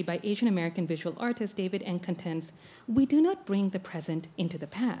history by Asian American visual artist David Ng contends, we do not bring the present into the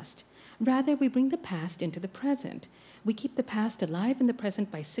past. Rather, we bring the past into the present. We keep the past alive in the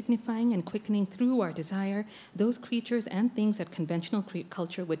present by signifying and quickening through our desire those creatures and things that conventional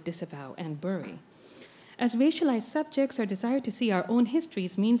culture would disavow and bury. As racialized subjects, our desire to see our own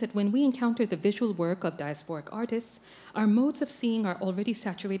histories means that when we encounter the visual work of diasporic artists, our modes of seeing are already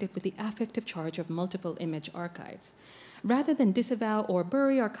saturated with the affective charge of multiple image archives. Rather than disavow or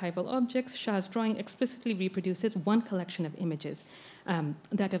bury archival objects, Shah's drawing explicitly reproduces one collection of images,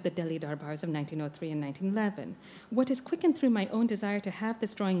 that of the Delhi Darbars of 1903 and 1911. What is quickened through my own desire to have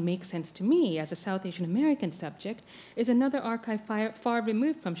this drawing make sense to me as a South Asian American subject is another archive far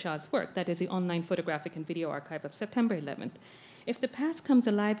removed from Shah's work, that is the online photographic and video archive of September 11th. If the past comes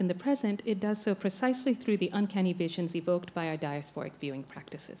alive in the present, it does so precisely through the uncanny visions evoked by our diasporic viewing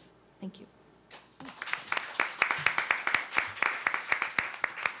practices. Thank you.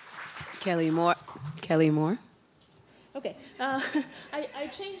 Kelli Moore. Okay, I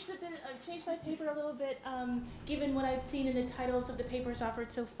changed my paper a little bit, given what I've seen in the titles of the papers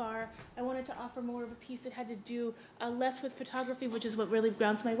offered so far. I wanted to offer more of a piece that had to do less with photography, which is what really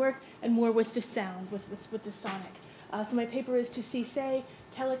grounds my work, and more with the sound, with the sonic. So my paper is To See Say,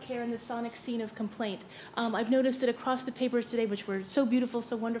 Telecare and the Sonic Scene of Complaint. I've noticed that across the papers today, which were so beautiful,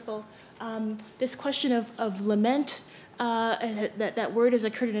 so wonderful, this question of lament, that word has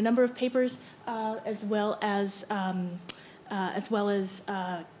occurred in a number of papers, as well as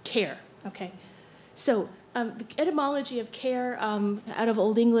care. Okay, so The etymology of care, out of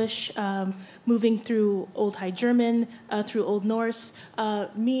Old English, moving through Old High German, through Old Norse,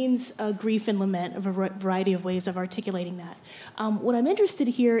 means grief and lament, a variety of ways of articulating that. What I'm interested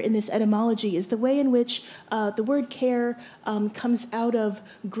here in this etymology is the way in which the word care comes out of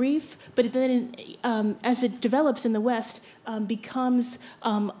grief, but then as it develops in the West, becomes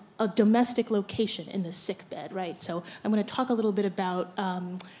a domestic location in the sick bed, right? So I'm going to talk a little bit about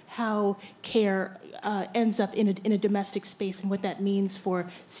how care ends up in a domestic space and what that means for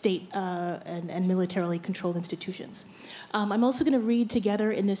state and militarily controlled institutions. I'm also going to read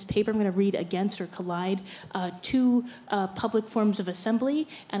together in this paper, I'm going to read against or collide two public forms of assembly,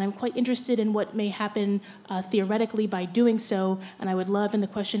 and I'm quite interested in what may happen theoretically by doing so, and I would love in the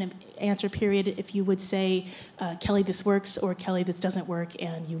question and answer period if you would say, Kelli, this works, or Kelli, this doesn't work,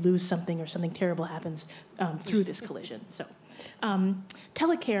 and you lose something or something terrible happens through this collision. So.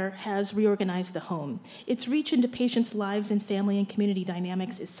 Telecare has reorganized the home. Its reach into patients' lives and family and community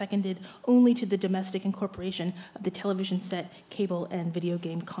dynamics is seconded only to the domestic incorporation of the television set, cable, and video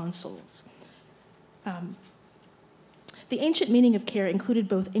game consoles. The ancient meaning of care included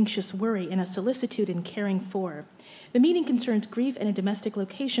both anxious worry and a solicitude in caring for. The meaning concerns grief and a domestic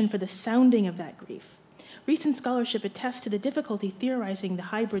location for the sounding of that grief. Recent scholarship attests to the difficulty theorizing the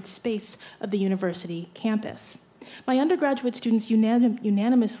hybrid space of the university campus. My undergraduate students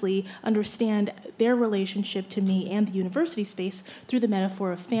unanimously understand their relationship to me and the university space through the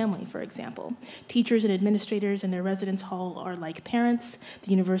metaphor of family, for example. Teachers and administrators in their residence hall are like parents.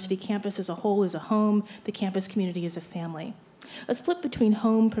 The university campus as a whole is a home. The campus community is a family. A split between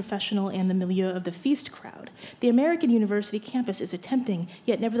home, professional, and the milieu of the feast crowd. The American university campus is a tempting,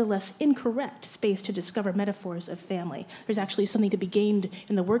 yet nevertheless incorrect, space to discover metaphors of family. There's actually something to be gained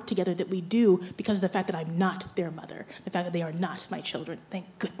in the work together that we do because of the fact that I'm not their mother, the fact that they are not my children.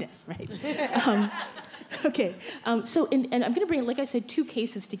 Thank goodness, right? Okay, and I'm going to bring, like I said, two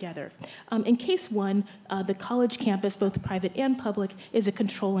cases together. In case one, the college campus, both private and public, is a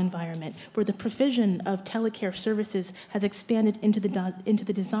control environment where the provision of telecare services has expanded into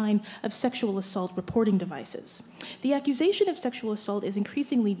the design of sexual assault reporting devices. The accusation of sexual assault is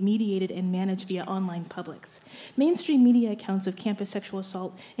increasingly mediated and managed via online publics. Mainstream media accounts of campus sexual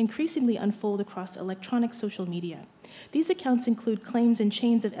assault increasingly unfold across electronic social media. These accounts include claims and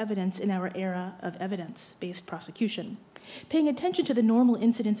chains of evidence in our era of evidence-based prosecution. Paying attention to the normal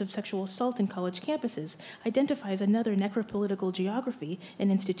incidence of sexual assault in college campuses identifies another necropolitical geography in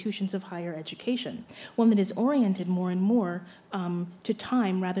institutions of higher education, one that is oriented more and more to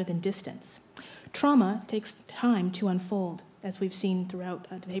time rather than distance. Trauma takes time to unfold, as we've seen throughout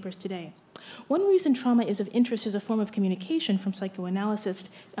the papers today. One reason trauma is of interest as a form of communication from psychoanalysis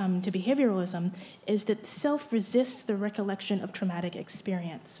to behavioralism is that self resists the recollection of traumatic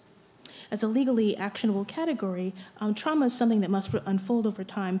experience. As a legally actionable category, trauma is something that must unfold over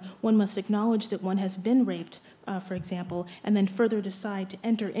time. One must acknowledge that one has been raped, for example, and then further decide to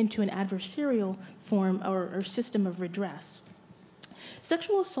enter into an adversarial form or system of redress.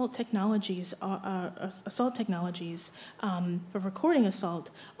 Sexual assault technologies, for recording assault,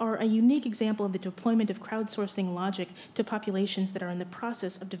 are a unique example of the deployment of crowdsourcing logic to populations that are in the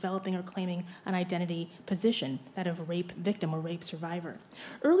process of developing or claiming an identity position, that of rape victim or rape survivor.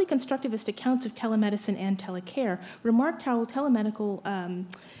 Early constructivist accounts of telemedicine and telecare remarked how telemedical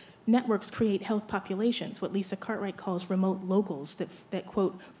networks create health populations, what Lisa Cartwright calls remote locals that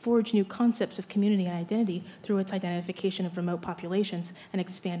quote, forge new concepts of community and identity through its identification of remote populations and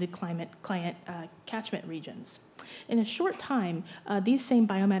expanded client catchment regions. In a short time, these same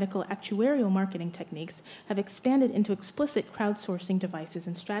biomedical actuarial marketing techniques have expanded into explicit crowdsourcing devices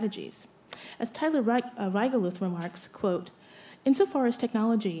and strategies. As Tyler Reigeluth remarks, quote, insofar as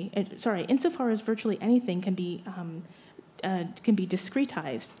virtually anything can be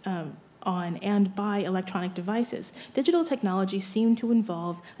discretized on and by electronic devices, digital technologies seem to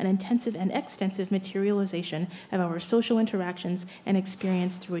involve an intensive and extensive materialization of our social interactions and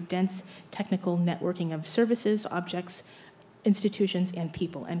experience through a dense technical networking of services, objects, institutions, and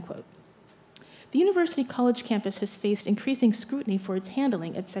people, end quote. The university college campus has faced increasing scrutiny for its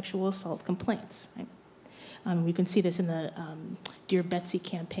handling of sexual assault complaints, right? We can see this in the Dear Betsy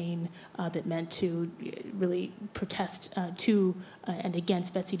campaign that meant to really protest to and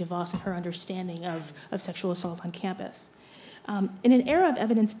against Betsy DeVos and her understanding of sexual assault on campus. In an era of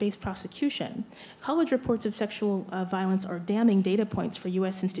evidence-based prosecution, college reports of sexual violence are damning data points for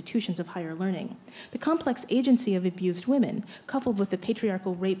U.S. institutions of higher learning. The complex agency of abused women, coupled with the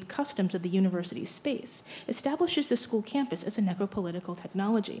patriarchal rape customs of the university space, establishes the school campus as a necropolitical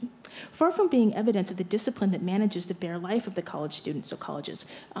technology. Far from being evidence of the discipline that manages the bare life of the college student, so colleges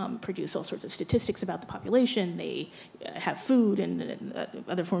produce all sorts of statistics about the population, they have food and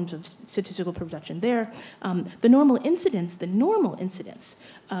other forms of statistical production there. The normal incidence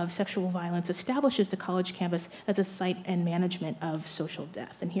of sexual violence establishes the college campus as a site and management of social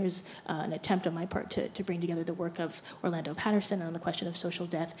death. And here's an attempt on my part to bring together the work of Orlando Patterson on the question of social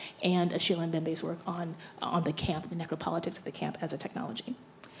death and Sheila Mbembe's work on the camp, the necropolitics of the camp as a technology.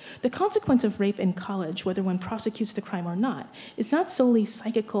 The consequence of rape in college, whether one prosecutes the crime or not, is not solely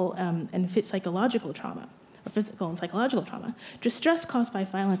psychical and psychological trauma, or physical and psychological trauma. Distress caused by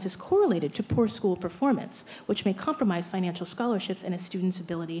violence is correlated to poor school performance, which may compromise financial scholarships and a student's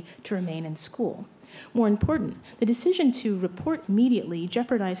ability to remain in school. More important, the decision to report immediately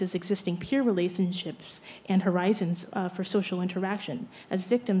jeopardizes existing peer relationships and horizons for social interaction, as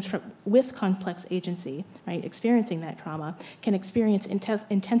victims with complex agency, right, experiencing that trauma, can experience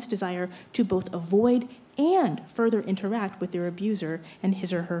intense desire to both avoid and further interact with their abuser and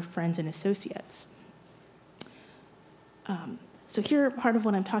his or her friends and associates. So here, part of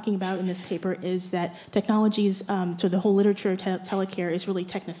what I'm talking about in this paper is that technologies, so the whole literature of telecare is really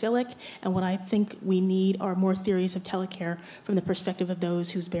technophilic, and what I think we need are more theories of telecare from the perspective of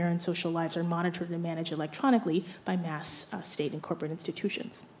those whose barren social lives are monitored and managed electronically by mass state and corporate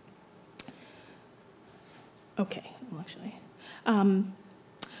institutions. Okay, well, actually.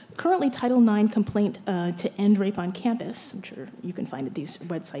 Currently, Title IX complaint to end rape on campus, I'm sure you can find at these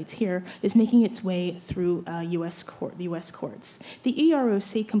websites here, is making its way through the U.S. courts. The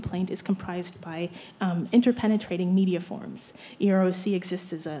EROC complaint is comprised by interpenetrating media forms. EROC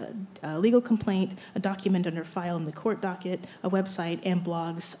exists as a legal complaint, a document under file in the court docket, a website, and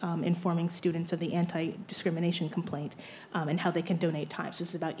blogs informing students of the anti-discrimination complaint and how they can donate time. So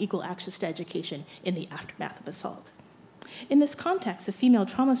this is about equal access to education in the aftermath of assault. In this context, the female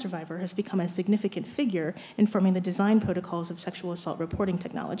trauma survivor has become a significant figure in forming the design protocols of sexual assault reporting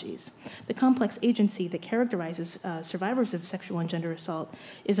technologies. The complex agency that characterizes survivors of sexual and gender assault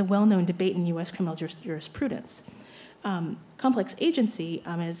is a well-known debate in U.S. criminal jurisprudence. Complex agency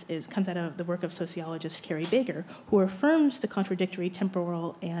comes out of the work of sociologist Carrie Baker, who affirms the contradictory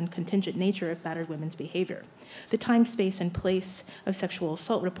temporal and contingent nature of battered women's behavior. The time, space, and place of sexual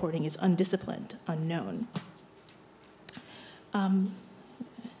assault reporting is undisciplined, unknown. Let's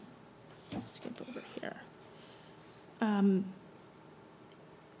skip over here.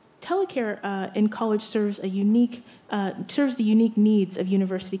 Telecare in college serves the unique needs of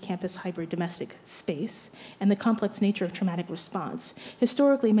university campus hybrid domestic space and the complex nature of traumatic response.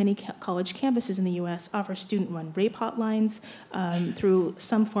 Historically, many college campuses in the U.S. offer student-run rape hotlines through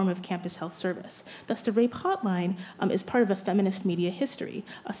some form of campus health service. Thus, the rape hotline is part of a feminist media history,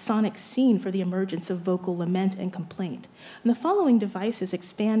 a sonic scene for the emergence of vocal lament and complaint. And the following devices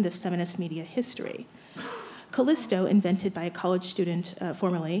expand this feminist media history. Callisto, invented by a college student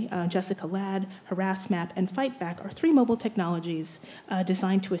formerly, Jessica Ladd, HarassMap, and Fightback are three mobile technologies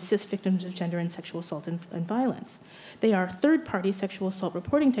designed to assist victims of gender and sexual assault and violence. They are third-party sexual assault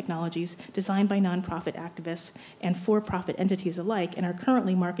reporting technologies designed by nonprofit activists and for-profit entities alike and are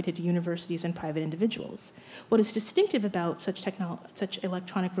currently marketed to universities and private individuals. What is distinctive about such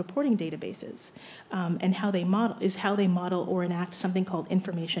electronic reporting databases and how they model or enact something called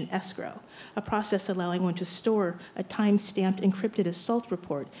information escrow, a process allowing one to store a time-stamped encrypted assault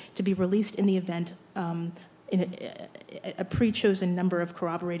report to be released in the event in a pre-chosen number of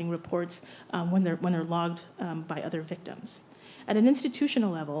corroborating reports when they're logged by other victims. At an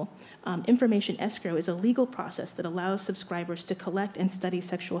institutional level, information escrow is a legal process that allows subscribers to collect and study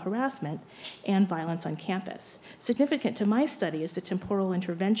sexual harassment and violence on campus. Significant to my study is the temporal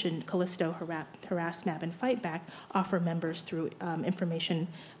intervention Callisto, HarassMap, and Fightback offer members through information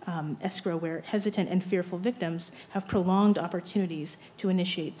escrow, where hesitant and fearful victims have prolonged opportunities to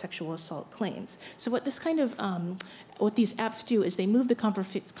initiate sexual assault claims. So what this kind of what these apps do is they move the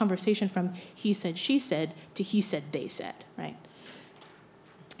conversation from he said, she said to he said, they said, right?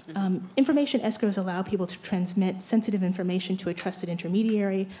 Information escrows allow people to transmit sensitive information to a trusted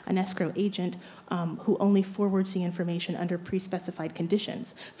intermediary, an escrow agent, who only forwards the information under pre-specified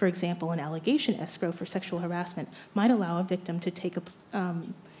conditions. For example, an allegation escrow for sexual harassment might allow a victim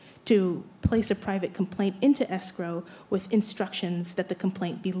to place a private complaint into escrow with instructions that the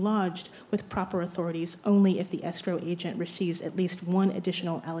complaint be lodged with proper authorities only if the escrow agent receives at least one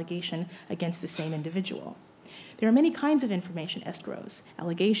additional allegation against the same individual. There are many kinds of information escrows: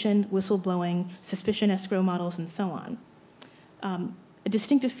 allegation, whistleblowing, suspicion escrow models, and so on. A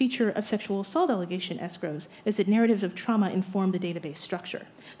distinctive feature of sexual assault allegation escrows is that narratives of trauma inform the database structure.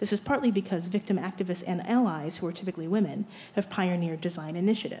 This is partly because victim activists and allies, who are typically women, have pioneered design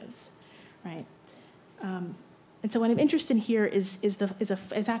initiatives, right? And so what I'm interested in here is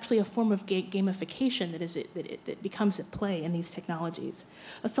actually a form of gamification that becomes at play in these technologies.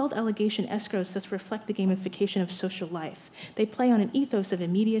 Assault allegation escrows thus reflect the gamification of social life. They play on an ethos of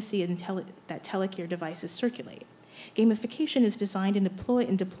immediacy that telecare devices circulate. Gamification is designed and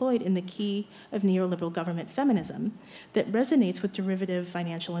deployed in the key of neoliberal government feminism that resonates with derivative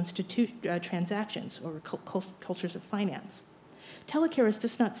financial transactions or cultures of finance. Telecare is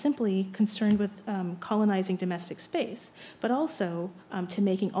thus not simply concerned with colonizing domestic space, but also to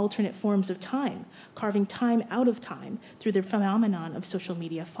making alternate forms of time, carving time out of time through the phenomenon of social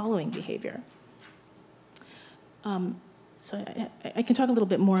media following behavior. So I can talk a little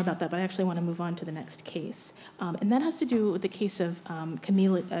bit more about that, but I actually want to move on to the next case. And that has to do with the case of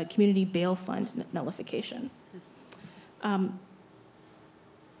community bail fund nullification.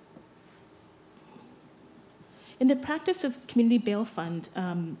 In the practice of community bail fund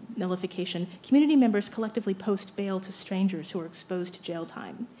nullification, community members collectively post bail to strangers who are exposed to jail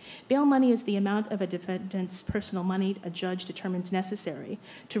time. Bail money is the amount of a defendant's personal money a judge determines necessary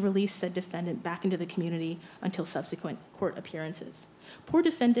to release said defendant back into the community until subsequent court appearances. For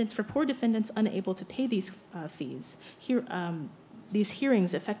poor defendants unable to pay these fees, these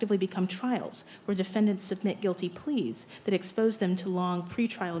hearings effectively become trials where defendants submit guilty pleas that expose them to long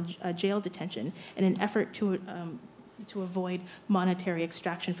pretrial jail detention in an effort to avoid monetary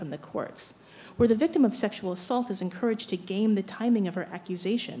extraction from the courts. Where the victim of sexual assault is encouraged to game the timing of her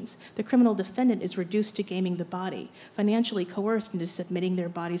accusations, the criminal defendant is reduced to gaming the body, financially coerced into submitting their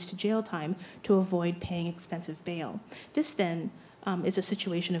bodies to jail time to avoid paying expensive bail. This then is a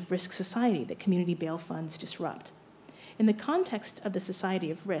situation of risk society that community bail funds disrupt. In the context of the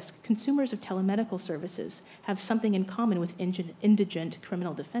society of risk, consumers of telemedical services have something in common with indigent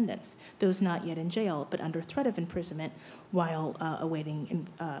criminal defendants, those not yet in jail but under threat of imprisonment while awaiting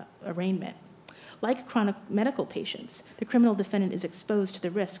arraignment. Like chronic medical patients, the criminal defendant is exposed to the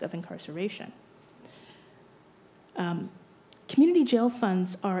risk of incarceration. Community jail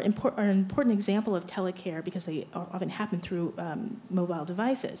funds are an important example of telecare because they often happen through mobile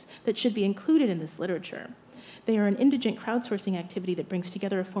devices that should be included in this literature. They are an indigent crowdsourcing activity that brings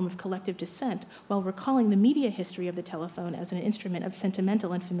together a form of collective dissent while recalling the media history of the telephone as an instrument of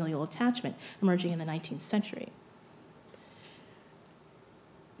sentimental and familial attachment emerging in the 19th century.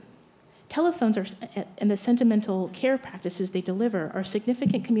 Telephones and the sentimental care practices they deliver are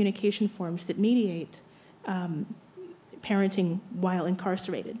significant communication forms that mediate parenting while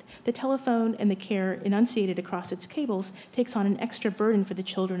incarcerated. The telephone and the care enunciated across its cables takes on an extra burden for the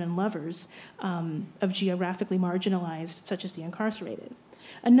children and lovers of geographically marginalized, such as the incarcerated.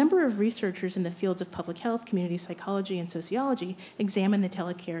 A number of researchers in the fields of public health, community psychology, and sociology examine the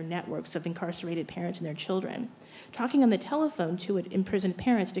telecare networks of incarcerated parents and their children. Talking on the telephone to imprisoned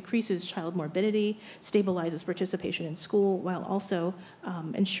parents decreases child morbidity, stabilizes participation in school, while also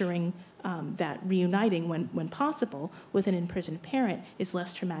ensuring that reuniting, when possible, with an imprisoned parent is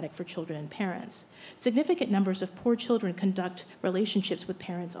less traumatic for children and parents. Significant numbers of poor children conduct relationships with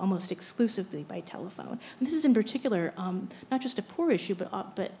parents almost exclusively by telephone. And this is in particular not just a poor issue,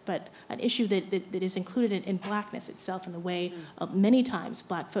 but an issue that is included in Blackness itself, in the way many times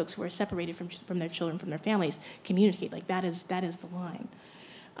Black folks who are separated from their children, from their families, communicate. Like that is the line.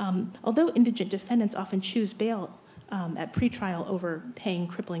 Although indigent defendants often choose bail at pretrial over paying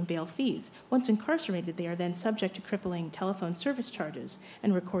crippling bail fees, once incarcerated, they are then subject to crippling telephone service charges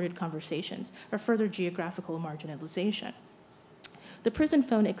and recorded conversations, or further geographical marginalization. The prison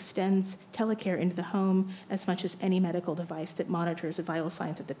phone extends telecare into the home as much as any medical device that monitors the vital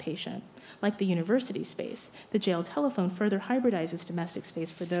signs of the patient. Like the university space, the jail telephone further hybridizes domestic space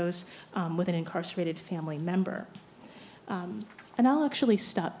for those with an incarcerated family member. And I'll actually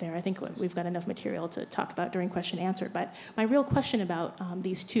stop there. I think we've got enough material to talk about during question and answer. But my real question about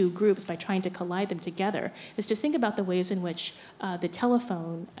these two groups, by trying to collide them together, is to think about the ways in which the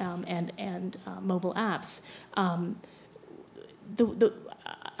telephone and mobile apps,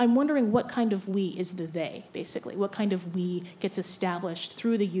 I'm wondering what kind of we is the they, basically. What kind of we gets established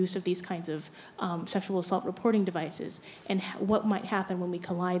through the use of these kinds of sexual assault reporting devices, and what might happen when we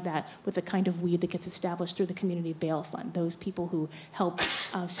collide that with the kind of we that gets established through the community bail fund, those people who help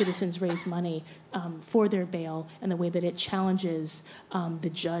citizens raise money for their bail, and the way that it challenges the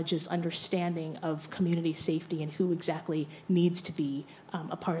judge's understanding of community safety and who exactly needs to be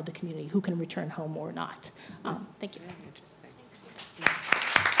a part of the community, who can return home or not. Thank you.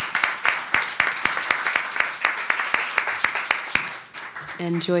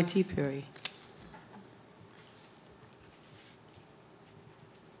 And Jyoti Puri.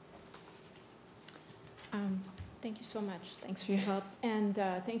 Thank you so much. Thanks for your help. And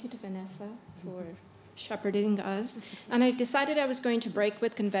thank you to Vanessa for shepherding us. And I decided I was going to break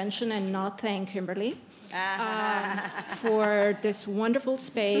with convention and not thank Kimberly for this wonderful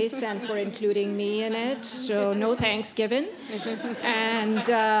space and for including me in it. So no thanks given. And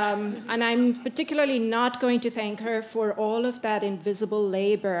I'm particularly not going to thank her for all of that invisible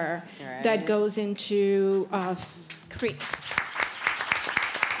labor that goes into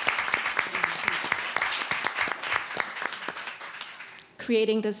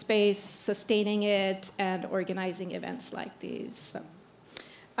creating the space, sustaining it, and organizing events like these. So,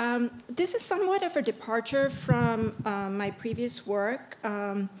 this is somewhat of a departure from my previous work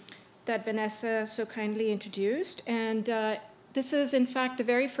that Vanessa so kindly introduced. And this is, in fact, the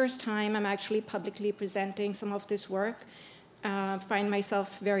very first time I'm actually publicly presenting some of this work. Find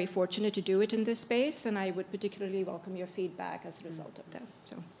myself very fortunate to do it in this space, and I would particularly welcome your feedback as a result of that.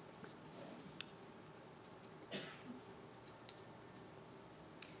 So.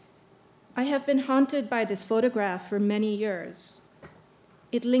 I have been haunted by this photograph for many years.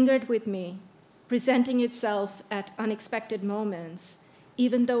 It lingered with me, presenting itself at unexpected moments,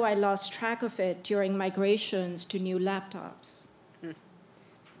 even though I lost track of it during migrations to new laptops.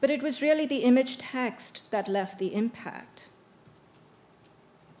 But it was really the image text that left the impact.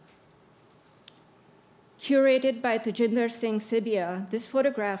 Curated by Tajinder Singh Sibia, this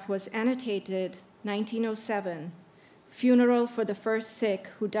photograph was annotated 1907, funeral for the first Sikh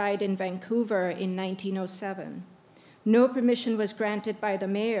who died in Vancouver in 1907. No permission was granted by the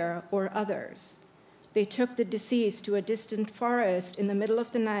mayor or others. They took the deceased to a distant forest in the middle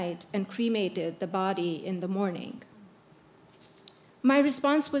of the night and cremated the body in the morning. My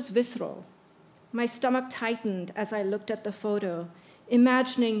response was visceral. My stomach tightened as I looked at the photo,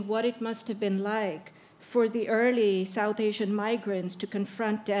 imagining what it must have been like for the early South Asian migrants to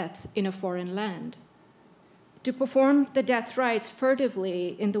confront death in a foreign land, to perform the death rites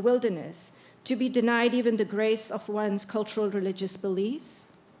furtively in the wilderness, to be denied even the grace of one's cultural religious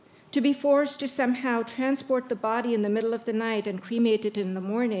beliefs, to be forced to somehow transport the body in the middle of the night and cremate it in the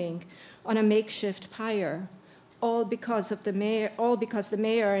morning on a makeshift pyre, all because the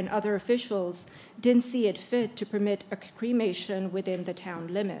mayor and other officials didn't see it fit to permit a cremation within the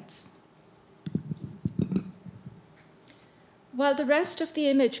town limits. While the rest of the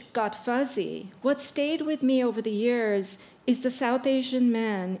image got fuzzy, what stayed with me over the years is the South Asian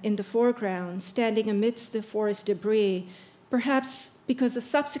man in the foreground standing amidst the forest debris, perhaps because a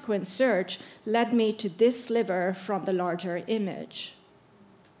subsequent search led me to this sliver from the larger image.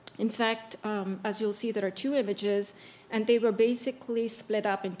 In fact, as you'll see, there are two images, and they were basically split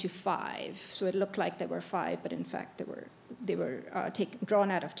up into 5. So it looked like there were 5, but in fact, they were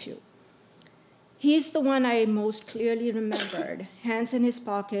drawn out of 2. He's the one I most clearly remembered, hands in his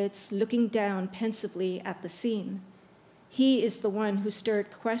pockets, looking down pensively at the scene. He is the one who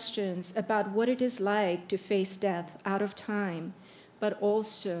stirred questions about what it is like to face death out of time, but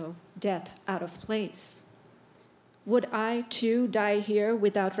also death out of place. Would I, too, die here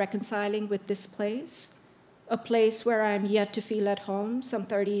without reconciling with this place? A place where I'm yet to feel at home some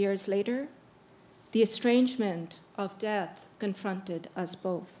 30 years later? The estrangement of death confronted us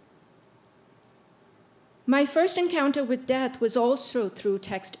both. My first encounter with death was also through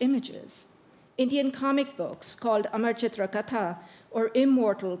text images. Indian comic books called Amar Chitra Katha, or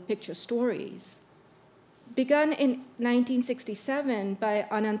Immortal Picture Stories. Begun in 1967 by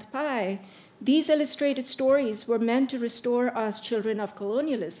Anant Pai, these illustrated stories were meant to restore us children of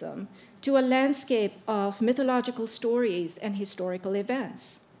colonialism to a landscape of mythological stories and historical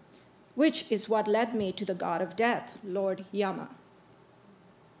events, which is what led me to the god of death, Lord Yama.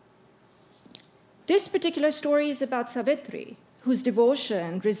 This particular story is about Savitri, whose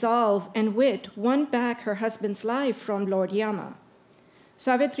devotion, resolve, and wit won back her husband's life from Lord Yama.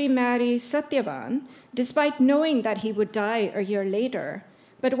 Savitri marries Satyavan, despite knowing that he would die a year later.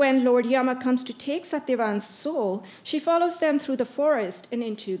 But when Lord Yama comes to take Satyavan's soul, she follows them through the forest and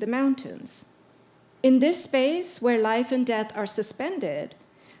into the mountains. In this space where life and death are suspended,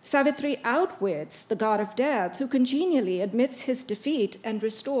 Savitri outwits the god of death, who congenially admits his defeat and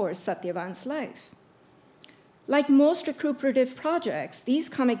restores Satyavan's life. Like most recuperative projects, these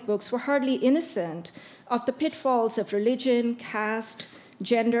comic books were hardly innocent of the pitfalls of religion, caste,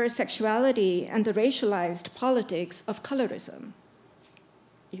 gender, sexuality, and the racialized politics of colorism.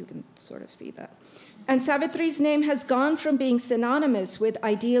 You can sort of see that. And Savitri's name has gone from being synonymous with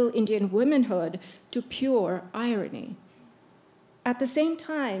ideal Indian womanhood to pure irony. At the same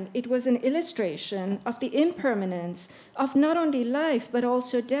time, it was an illustration of the impermanence of not only life, but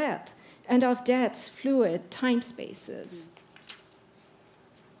also death, and of death's fluid time spaces.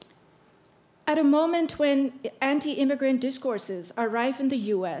 At a moment when anti-immigrant discourses are rife in the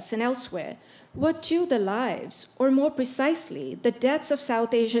US and elsewhere, what do the lives, or more precisely, the deaths of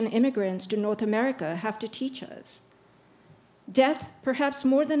South Asian immigrants to North America have to teach us? Death, perhaps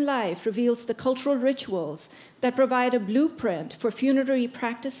more than life, reveals the cultural rituals that provide a blueprint for funerary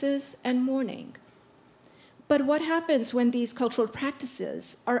practices and mourning. But what happens when these cultural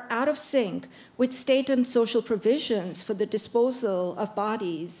practices are out of sync with state and social provisions for the disposal of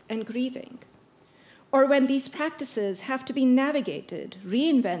bodies and grieving? Or when these practices have to be navigated,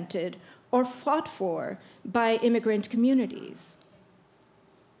 reinvented, or fought for by immigrant communities?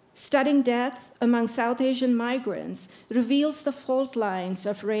 Studying death among South Asian migrants reveals the fault lines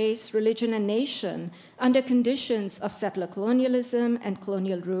of race, religion, and nation under conditions of settler colonialism and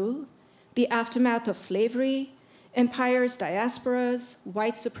colonial rule, the aftermath of slavery, empires, diasporas,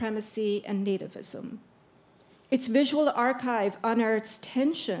 white supremacy, and nativism. Its visual archive unearths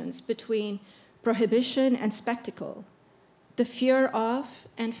tensions between prohibition and spectacle, the fear of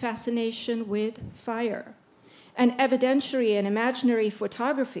and fascination with fire, and evidentiary and imaginary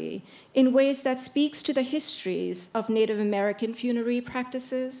photography in ways that speaks to the histories of Native American funerary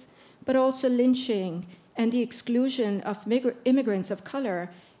practices, but also lynching and the exclusion of immigrants of color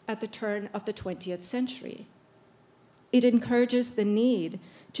at the turn of the 20th century. It encourages the need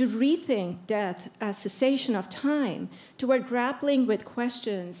to rethink death as cessation of time toward grappling with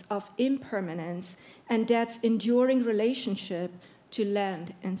questions of impermanence and death's enduring relationship to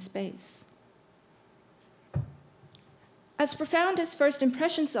land and space. As profound as first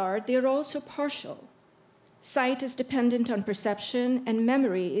impressions are, they are also partial. Sight is dependent on perception, and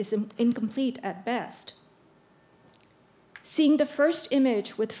memory is incomplete at best. Seeing the first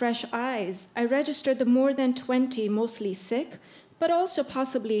image with fresh eyes, I registered the more than 20 mostly Sikh, but also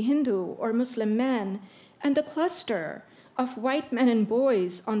possibly Hindu or Muslim men, and the cluster of white men and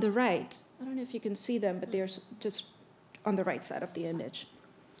boys on the right. I don't know if you can see them, but they're just on the right side of the image.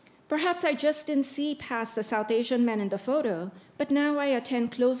 Perhaps I just didn't see past the South Asian men in the photo, but now I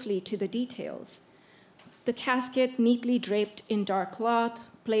attend closely to the details. The casket neatly draped in dark cloth,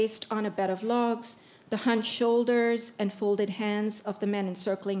 placed on a bed of logs, the hunched shoulders and folded hands of the men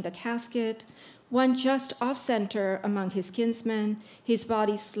encircling the casket, one just off-center among his kinsmen, his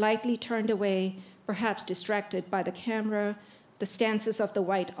body slightly turned away, perhaps distracted by the camera, the stances of the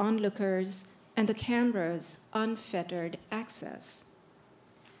white onlookers, and the camera's unfettered access.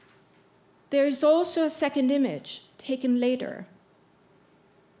 There is also a second image, taken later,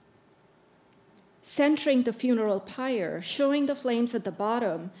 centering the funeral pyre, showing the flames at the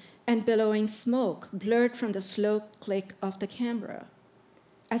bottom and billowing smoke blurred from the slow click of the camera.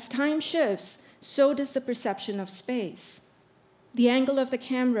 As time shifts, so does the perception of space. The angle of the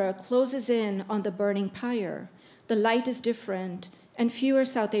camera closes in on the burning pyre. The light is different, and fewer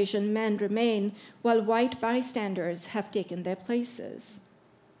South Asian men remain, while white bystanders have taken their places.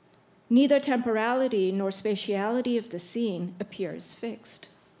 Neither temporality nor spatiality of the scene appears fixed.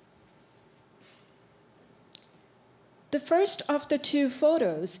 The first of the two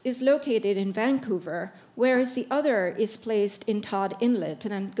photos is located in Vancouver, whereas the other is placed in Todd Inlet,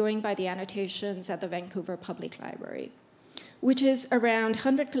 and I'm going by the annotations at the Vancouver Public Library, which is around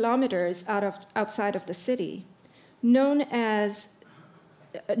 100 kilometers outside of the city. Known as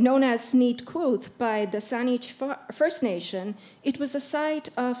Sneed Quoth by the Saanich First Nation, it was the site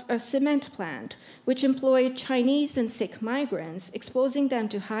of a cement plant which employed Chinese and Sikh migrants, exposing them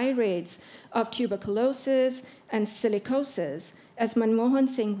to high rates of tuberculosis and silicosis, as Manmohan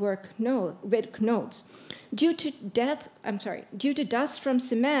Singh notes. Due to dust from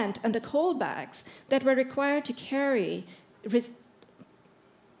cement and the coal bags that were required to carry.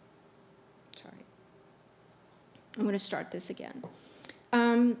 I'm going to start this again.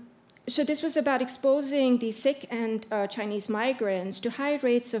 So this was about exposing the Sikh and Chinese migrants to high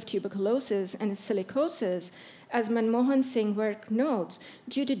rates of tuberculosis and silicosis, as Manmohan Singh notes,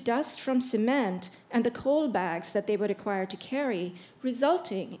 due to dust from cement and the coal bags that they were required to carry,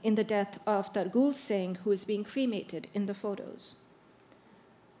 resulting in the death of Targul Singh, who is being cremated in the photos.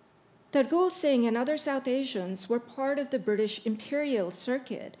 Targul Singh and other South Asians were part of the British imperial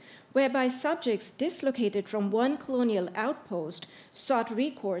circuit, whereby subjects dislocated from one colonial outpost sought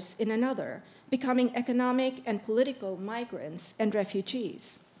recourse in another, becoming economic and political migrants and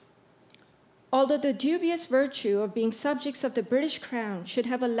refugees. Although the dubious virtue of being subjects of the British Crown should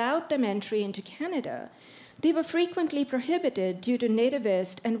have allowed them entry into Canada, they were frequently prohibited due to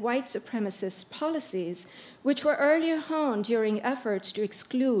nativist and white supremacist policies, which were earlier honed during efforts to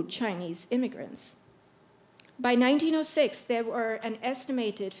exclude Chinese immigrants. By 1906, there were an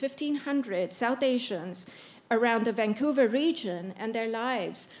estimated 1,500 South Asians around the Vancouver region, and their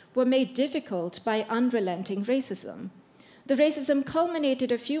lives were made difficult by unrelenting racism. The racism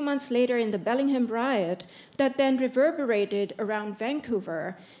culminated a few months later in the Bellingham riot that then reverberated around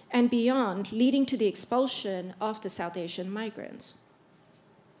Vancouver and beyond, leading to the expulsion of the South Asian migrants.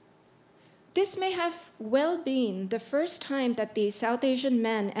 This may have well been the first time that these South Asian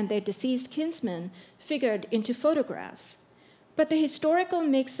men and their deceased kinsmen figured into photographs, but the historical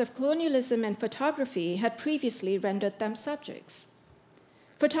mix of colonialism and photography had previously rendered them subjects.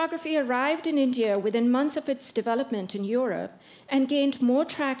 Photography arrived in India within months of its development in Europe and gained more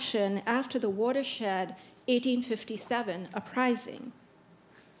traction after the watershed 1857 uprising.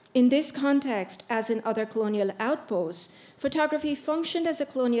 In this context, as in other colonial outposts, photography functioned as a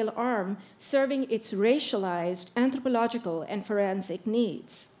colonial arm, serving its racialized, anthropological, and forensic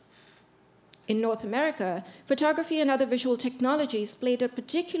needs. In North America, photography and other visual technologies played a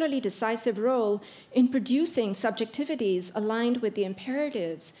particularly decisive role in producing subjectivities aligned with the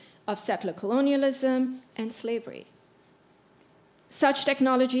imperatives of settler colonialism and slavery. Such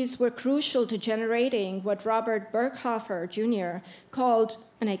technologies were crucial to generating what Robert Berghofer Jr. called,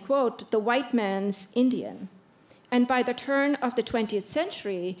 and I quote, the white man's Indian, and by the turn of the 20th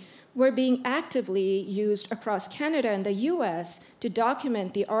century, were being actively used across Canada and the US to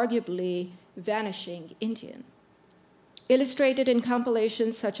document the arguably vanishing Indian. Illustrated in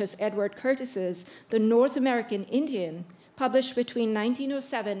compilations such as Edward Curtis's The North American Indian, published between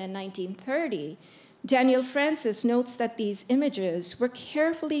 1907 and 1930, Daniel Francis notes that these images were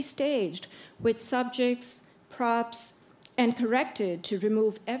carefully staged with subjects, props, and corrected to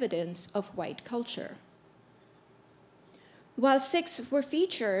remove evidence of white culture. While Sikhs were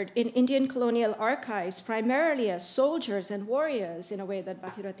featured in Indian colonial archives primarily as soldiers and warriors, in a way that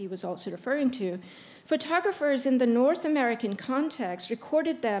Bakirathi was also referring to, photographers in the North American context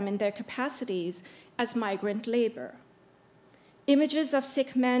recorded them in their capacities as migrant labor. Images of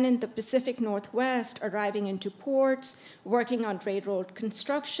Sikh men in the Pacific Northwest arriving into ports, working on railroad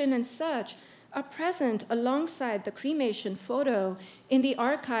construction and such, are present alongside the cremation photo in the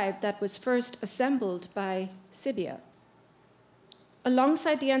archive that was first assembled by Sibia.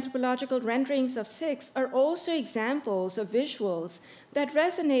 Alongside the anthropological renderings of Sikhs are also examples of visuals that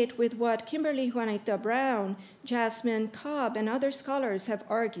resonate with what Kimberly Juanita Brown, Jasmine Cobb, and other scholars have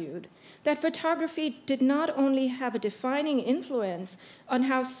argued, that photography did not only have a defining influence on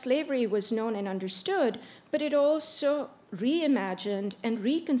how slavery was known and understood, but it also reimagined and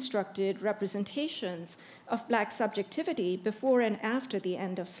reconstructed representations of Black subjectivity before and after the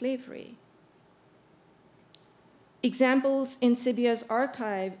end of slavery. Examples in Sibia's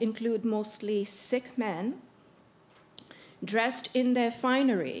archive include mostly Sikh men dressed in their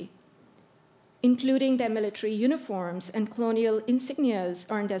finery, including their military uniforms and colonial insignias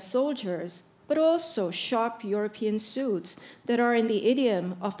earned as soldiers, but also sharp European suits that are in the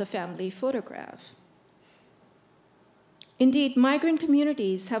idiom of the family photograph. Indeed, migrant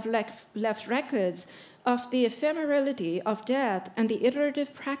communities have left records of the ephemerality of death and the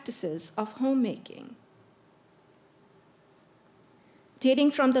iterative practices of homemaking.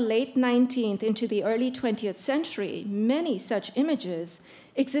 Dating from the late 19th into the early 20th century, many such images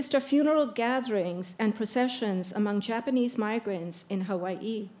exist of funeral gatherings and processions among Japanese migrants in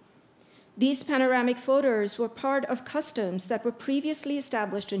Hawaii. These panoramic photos were part of customs that were previously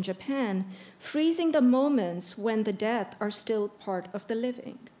established in Japan, freezing the moments when the dead are still part of the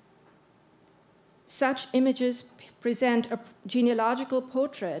living. Such images present a genealogical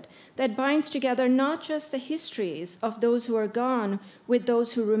portrait that binds together not just the histories of those who are gone with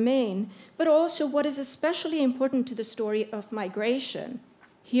those who remain, but also what is especially important to the story of migration.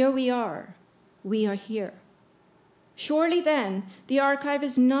 Here we are here. Surely then, the archive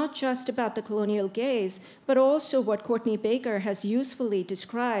is not just about the colonial gaze, but also what Courtney Baker has usefully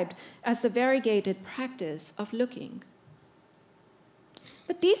described as the variegated practice of looking.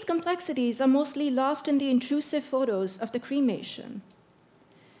 But these complexities are mostly lost in the intrusive photos of the cremation.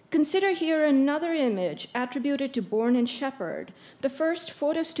 Consider here another image attributed to Bourne and Shepard, the first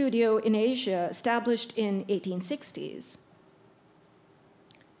photo studio in Asia established in 1860s.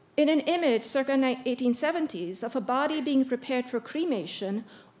 In an image circa 1870s of a body being prepared for cremation,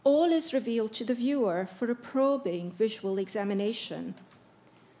 all is revealed to the viewer for a probing visual examination.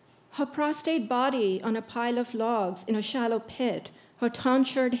 Her prostrate body on a pile of logs in a shallow pit, her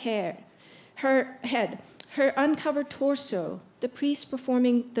tonsured hair, her head, her uncovered torso, the priest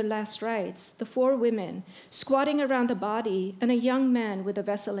performing the last rites, the 4 women squatting around the body, and a young man with a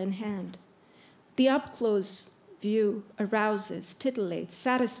vessel in hand. The up-close view arouses, titillates,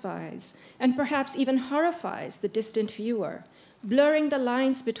 satisfies, and perhaps even horrifies the distant viewer, blurring the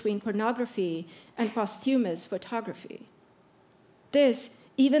lines between pornography and posthumous photography. This,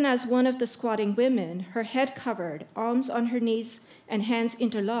 even as one of the squatting women, her head covered, arms on her knees and hands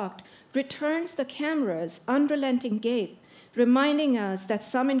interlocked, returns the camera's unrelenting gape, reminding us that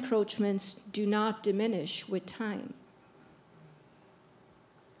some encroachments do not diminish with time.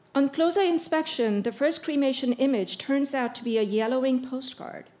 On closer inspection, the first cremation image turns out to be a yellowing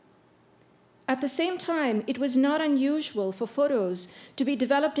postcard. At the same time, it was not unusual for photos to be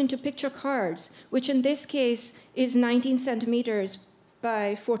developed into picture cards, which in this case is 19 centimeters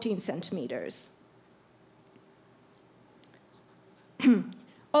by 14 centimeters.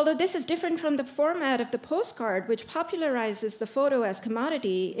 Although this is different from the format of the postcard, which popularizes the photo as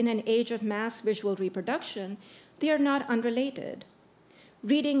commodity in an age of mass visual reproduction, they are not unrelated.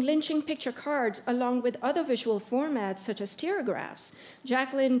 Reading lynching picture cards along with other visual formats such as stereographs,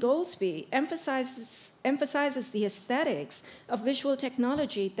 Jacqueline Goldsby emphasizes the aesthetics of visual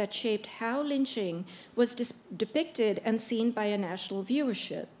technology that shaped how lynching was depicted and seen by a national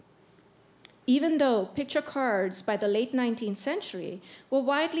viewership. Even though picture cards by the late 19th century were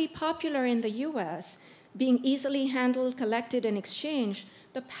widely popular in the US, being easily handled, collected, and exchanged,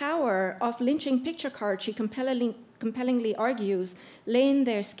 the power of lynching picture cards, she compellingly argues, lay in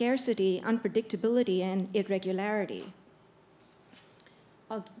their scarcity, unpredictability, and irregularity.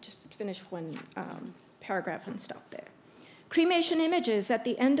 I'll just finish one paragraph and stop there. Cremation images at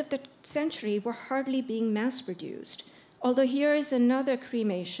the end of the century were hardly being mass-produced. Although here is another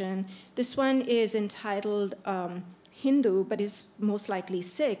cremation. This one is entitled Hindu, but is most likely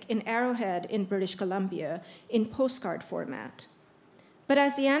Sikh, in Arrowhead in British Columbia in postcard format. But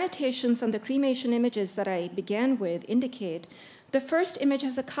as the annotations on the cremation images that I began with indicate, the first image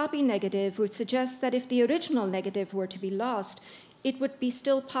has a copy negative, which suggests that if the original negative were to be lost, it would be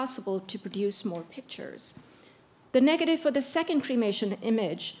still possible to produce more pictures. The negative for the second cremation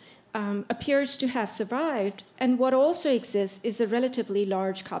image appears to have survived, and what also exists is a relatively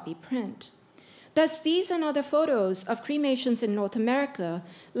large copy print. Thus, these and other photos of cremations in North America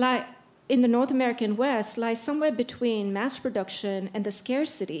in the North American West lie somewhere between mass production and the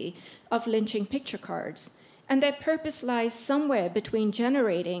scarcity of lynching picture cards, and their purpose lies somewhere between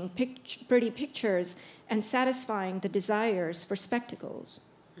generating pretty pictures and satisfying the desires for spectacles.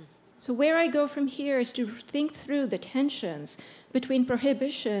 So where I go from here is to think through the tensions between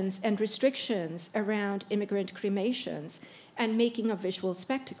prohibitions and restrictions around immigrant cremations and making of visual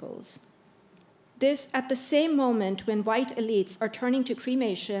spectacles. This at the same moment when white elites are turning to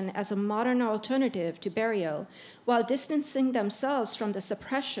cremation as a modern alternative to burial, while distancing themselves from the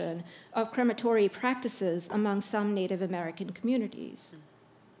suppression of crematory practices among some Native American communities.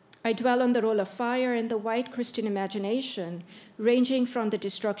 I dwell on the role of fire in the white Christian imagination, ranging from the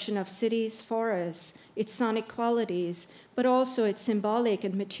destruction of cities, forests, its sonic qualities, but also its symbolic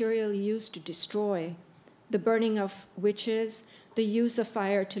and material use to destroy, the burning of witches, the use of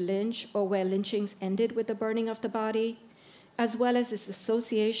fire to lynch, or where lynchings ended with the burning of the body, as well as its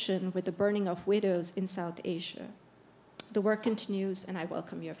association with the burning of widows in South Asia. The work continues, and I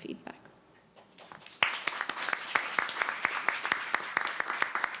welcome your feedback.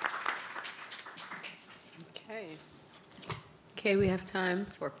 Okay, we have time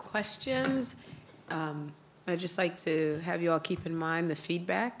for questions. I'd just like to have you all keep in mind the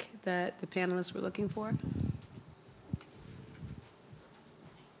feedback that the panelists were looking for.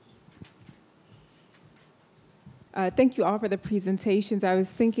 Thank you all for the presentations. I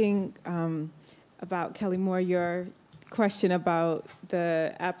was thinking about, Kelli Moore, your question about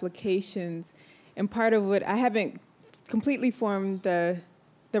the applications. And part of what, I haven't completely formed the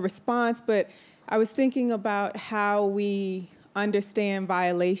response, but I was thinking about how we understand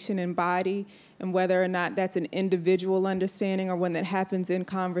violation in body and whether or not that's an individual understanding or one that happens in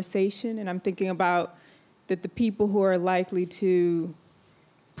conversation. And I'm thinking about that the people who are likely to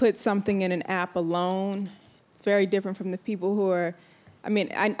put something in an app alone, it's very different from the people who are, I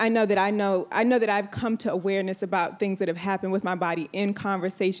mean, I know that I've come to awareness about things that have happened with my body in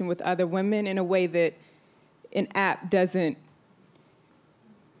conversation with other women in a way that an app doesn't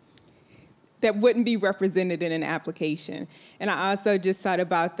that wouldn't be represented in an application. And I also just thought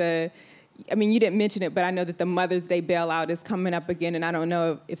about you didn't mention it, but I know that the Mother's Day bailout is coming up again, and I don't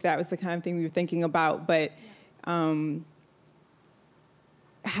know if that was the kind of thing we were thinking about, but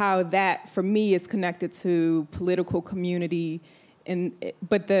how that, for me, is connected to political community.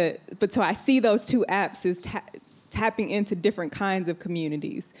 But so I see those two apps as tapping into different kinds of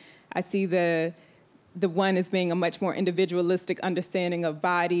communities. I see the one as being a much more individualistic understanding of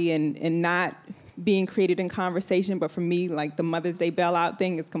body and not being created in conversation, but for me, like the Mother's Day bailout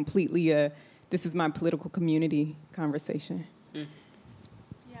thing is completely this is my political community conversation.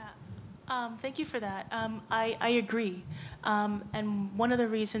 Yeah, thank you for that. I agree. And one of the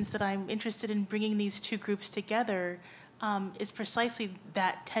reasons that I'm interested in bringing these two groups together is precisely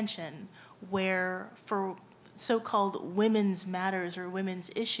that tension where for so-called women's matters or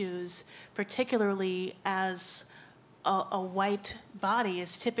women's issues, particularly as a white body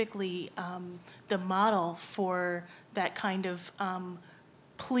is typically the model for that kind of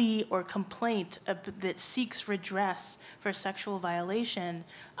plea or complaint that seeks redress for sexual violation,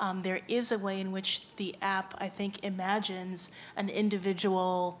 there is a way in which the app, I think, imagines an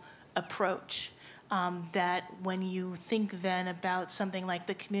individual approach. That when you think then about something like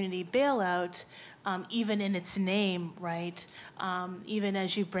the community bailout, even in its name, right, even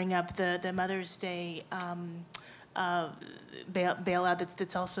as you bring up the Mother's Day bailout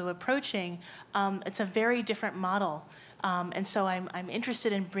that's also approaching, it's a very different model. And so I'm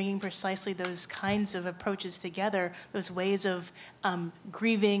interested in bringing precisely those kinds of approaches together, those ways of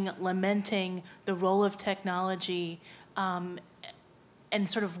grieving, lamenting, the role of technology, and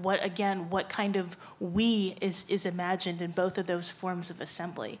sort of what kind of we is imagined in both of those forms of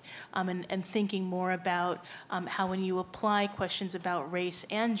assembly, and thinking more about how when you apply questions about race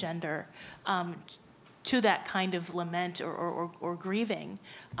and gender to that kind of lament or grieving,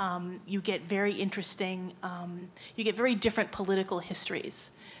 you get very interesting, you get very different political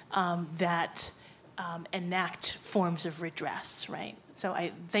histories that enact forms of redress, right? So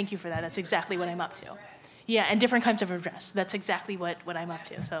I thank you for that. That's exactly what I'm up to. Yeah, and different kinds of redress. That's exactly what I'm up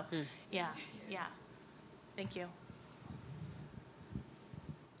to. So, yeah. Thank you.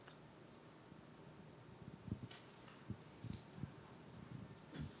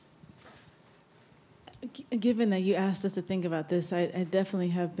 Given that you asked us to think about this, I definitely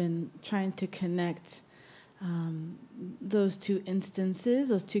have been trying to connect those two instances,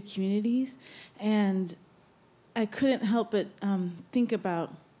 those two communities, and I couldn't help but think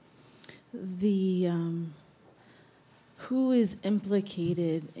about the who is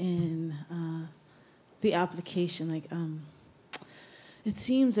implicated in the application. Like, it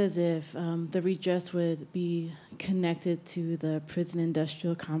seems as if the redress would be connected to the prison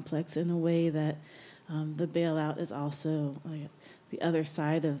industrial complex in a way that the bailout is also like the other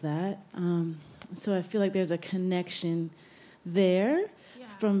side of that. So I feel like there's a connection there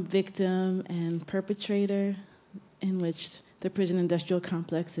from victim and perpetrator, in which the prison industrial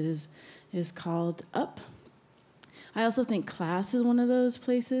complex is called up. I also think class is one of those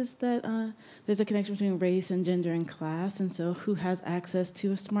places that there's a connection between race and gender and class, and so who has access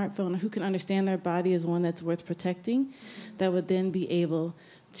to a smartphone or who can understand their body as one that's worth protecting, that would then be able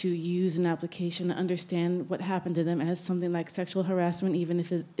to use an application to understand what happened to them as something like sexual harassment, even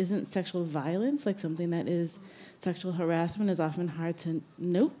if it isn't sexual violence, like something that is sexual harassment is often hard to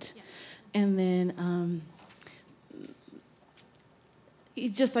note. And then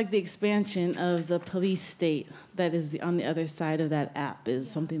just like the expansion of the police state that is on the other side of that app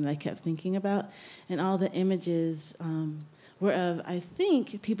is something that I kept thinking about. And all the images were of, I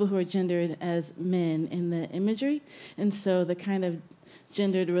think, people who are gendered as men in the imagery. And so the kind of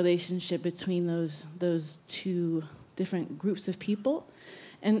gendered relationship between those two different groups of people.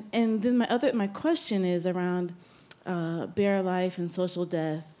 And then my question is around bare life and social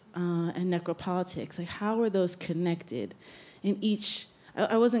death and necropolitics. Like, how are those connected in each?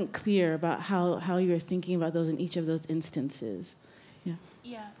 I wasn't clear about how you were thinking about those in each of those instances.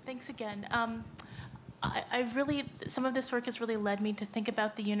 Yeah, thanks again. Some of this work has really led me to think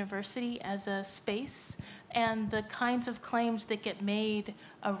about the university as a space and the kinds of claims that get made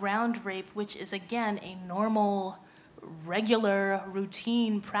around rape, which is, again, a normal, regular,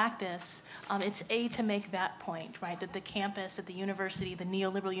 routine practice. It's to make that point, right, that the campus at the university, the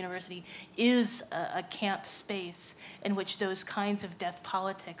neoliberal university, is a camp space in which those kinds of death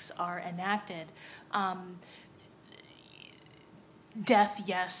politics are enacted. Death,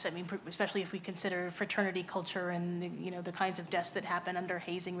 yes. I mean, especially if we consider fraternity culture and the kinds of deaths that happen under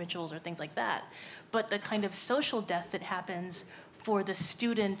hazing rituals or things like that. But the kind of social death that happens for the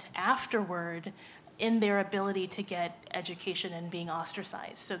student afterward in their ability to get education and being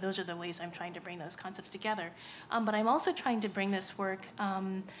ostracized. So those are the ways I'm trying to bring those concepts together. But I'm also trying to bring this work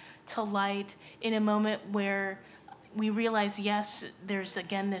to light in a moment where we realize, yes, there's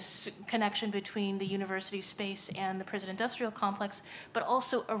again this connection between the university space and the prison industrial complex, but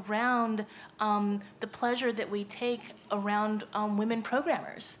also around the pleasure that we take around women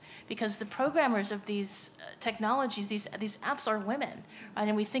programmers, because the programmers of these technologies, these apps are women, right?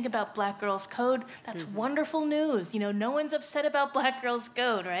 And we think about Black Girls Code, that's wonderful news. You know, no one's upset about Black Girls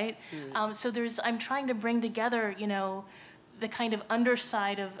Code, right? So I'm trying to bring together, you know, the kind of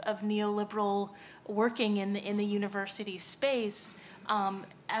underside of neoliberal working in the university space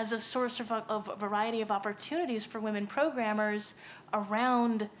as a source of a variety of opportunities for women programmers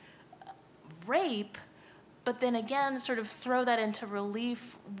around rape, but then again sort of throw that into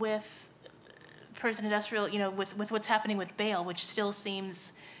relief with prison industrial, you know, with what's happening with bail, which still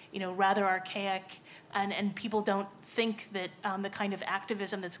seems, you know, rather archaic, and people don't think that the kind of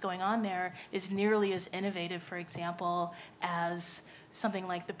activism that's going on there is nearly as innovative, for example, as something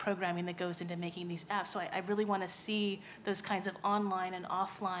like the programming that goes into making these apps. So I really want to see those kinds of online and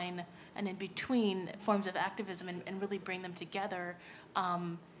offline and in between forms of activism and really bring them together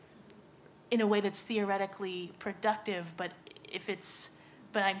in a way that's theoretically productive, but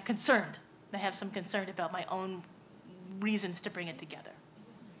I'm concerned. I have some concern about my own reasons to bring it together.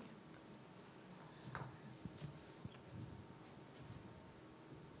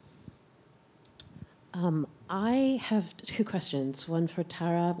 I have two questions, one for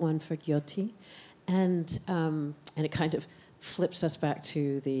Tara, one for Jyoti, and it kind of flips us back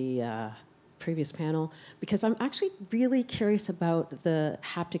to the previous panel, because I'm actually really curious about the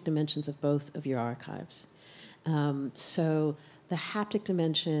haptic dimensions of both of your archives. So the haptic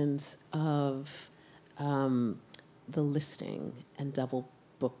dimensions of the listing and double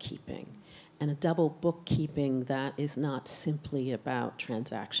bookkeeping, and a double bookkeeping that is not simply about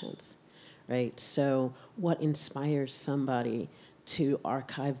transactions. Right? So what inspires somebody to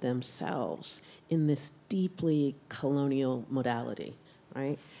archive themselves in this deeply colonial modality,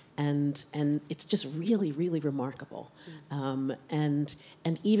 right? And it's just really, really remarkable. And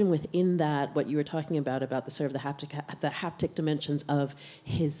even within that, what you were talking about the sort of the haptic dimensions of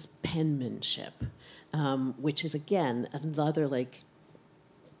his penmanship, which is again another like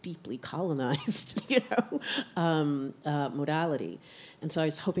deeply colonized, modality. And so I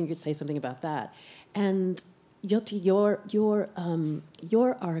was hoping you could say something about that. And Jyoti,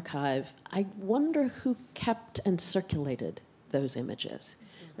 your archive, I wonder who kept and circulated those images,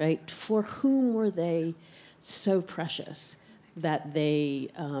 right? For whom were they so precious that they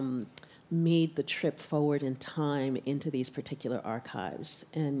made the trip forward in time into these particular archives?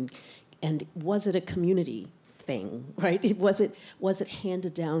 And was it a community thing, right? Was it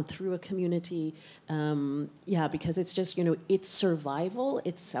handed down through a community? Because it's just, its survival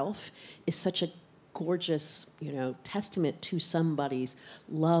itself is such a gorgeous, testament to somebody's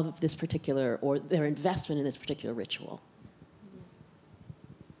love of this particular, or their investment in this particular ritual.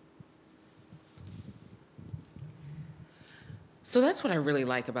 So that's what I really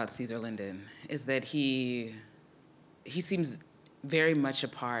like about Cesar Lyndon, is that he seems very much a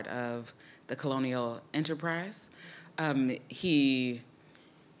part of the colonial enterprise. He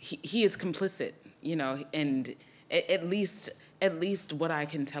is complicit, and at least what I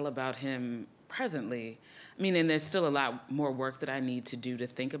can tell about him presently. I mean, and there's still a lot more work that I need to do to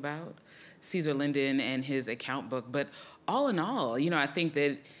think about Cesar Lyndon and his account book. But all in all, I think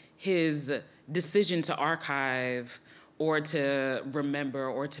that his decision to archive or to remember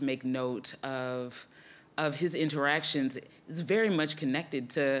or to make note of his interactions is very much connected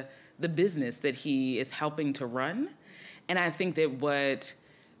to the business that he is helping to run. And I think that what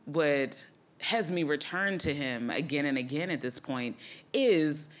has me return to him again and again at this point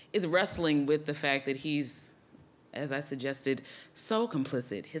is wrestling with the fact that he's, as I suggested, so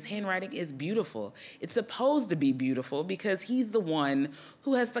complicit. His handwriting is beautiful. It's supposed to be beautiful because he's the one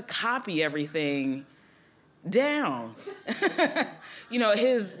who has to copy everything down.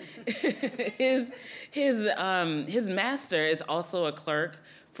 His master is also a clerk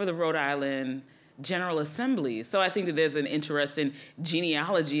for the Rhode Island General Assembly. So I think that there's an interesting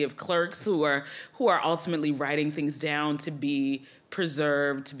genealogy of clerks who are ultimately writing things down to be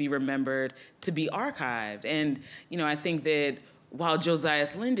preserved, to be remembered, to be archived. And I think that while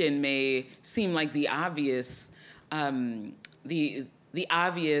Josias Lyndon may seem like the obvious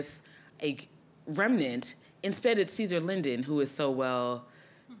remnant, instead it's Cesar Lyndon who is so well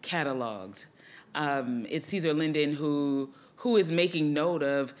cataloged. It's Cesar Lyndon who is making note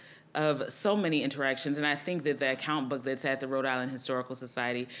of so many interactions, and I think that the account book that's at the Rhode Island Historical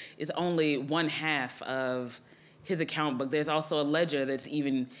Society is only one half of his account book. There's also a ledger that's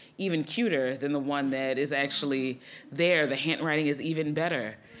even cuter than the one that is actually there. The handwriting is even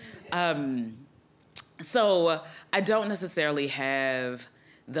better. So I don't necessarily have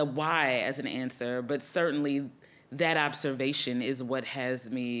the why as an answer, but certainly that observation is what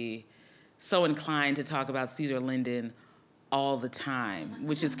has me so inclined to talk about Cesar Lyndon all the time,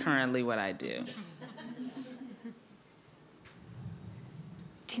 which is currently what I do.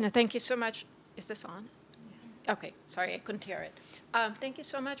 Tina, thank you so much. Is this on? Okay, sorry, I couldn't hear it. Thank you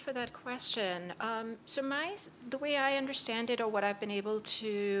so much for that question. So the way I understand it, or what I've been able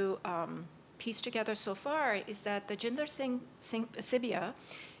to piece together so far, is that the Jinder Singh Sibia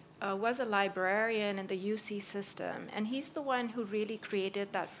was a librarian in the UC system, and he's the one who really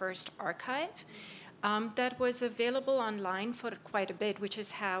created that first archive. That was available online for quite a bit, which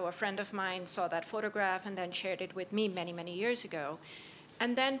is how a friend of mine saw that photograph and then shared it with me many, many years ago.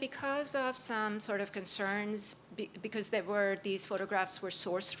 And then because of some sort of concerns, because these photographs were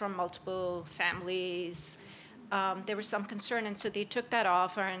sourced from multiple families, there was some concern, and so they took that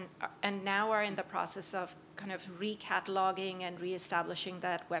off and now are in the process of kind of recataloging and reestablishing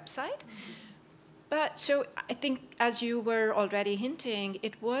that website. But so I think, as you were already hinting,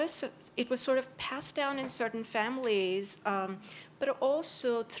 it was sort of passed down in certain families, but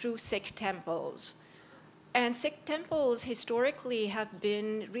also through Sikh temples. And Sikh temples historically have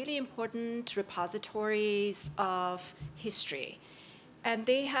been really important repositories of history. And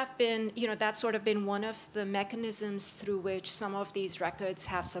they have been, that's sort of been one of the mechanisms through which some of these records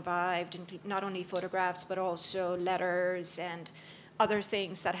have survived, not only photographs, but also letters and other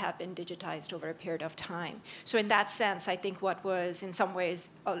things that have been digitized over a period of time. So in that sense, I think what was in some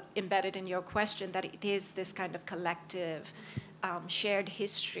ways embedded in your question, that it is this kind of collective shared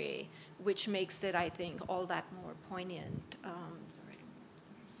history, which makes it, I think, all that more poignant.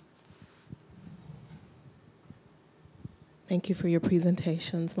 Thank you for your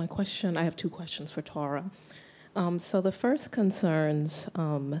presentations. I have two questions for Tara. So the first concerns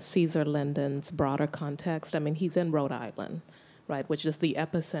Cesar Lyndon's broader context. I mean, he's in Rhode Island, right, which is the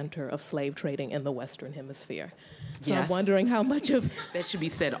epicenter of slave trading in the Western Hemisphere. So Yes. I'm wondering how much of... That should be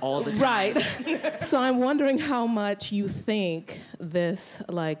said all the time. Right. So I'm wondering how much you think this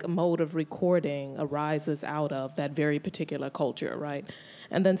mode of recording arises out of that very particular culture, right?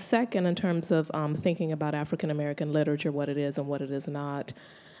 And then second, in terms of thinking about African-American literature, what it is and what it is not,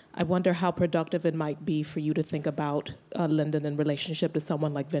 I wonder how productive it might be for you to think about Lyndon in relationship to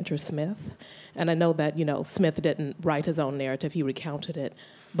someone like Venture Smith. And I know that, Smith didn't write his own narrative, he recounted it.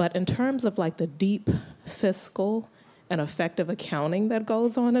 But in terms of the deep fiscal and effective accounting that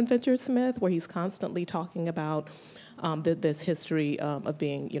goes on in Venture Smith, where he's constantly talking about this history of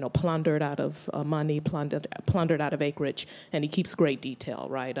being, plundered out of money, plundered out of acreage, and he keeps great detail,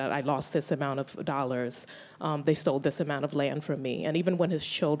 right? I lost this amount of dollars. They stole this amount of land from me. And even when his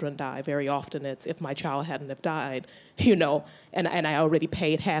children die, very often it's, if my child hadn't have died, and I already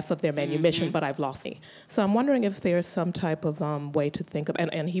paid half of their manumission, but I've lost me. So I'm wondering if there's some type of way to think of,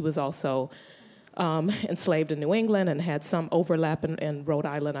 and he was also enslaved in New England and had some overlap in Rhode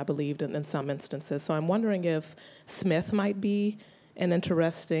Island, I believe, in some instances. So I'm wondering if Smith might be an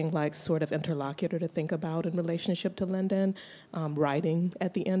interesting, sort of interlocutor to think about in relationship to Lyndon, writing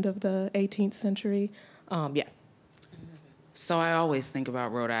at the end of the 18th century. Yeah. So I always think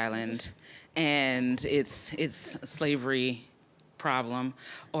about Rhode Island and its slavery problem,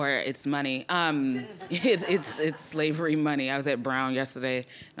 or it's money. It's slavery money. I was at Brown yesterday,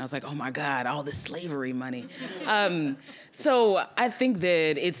 and I was like, oh my God, all this slavery money. So I think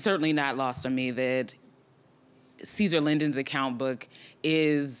that it's certainly not lost on me that Cesar Lyndon's account book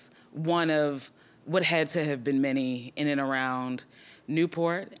is one of what had to have been many in and around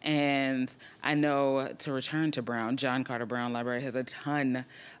Newport. And I know, to return to Brown, John Carter Brown Library has a ton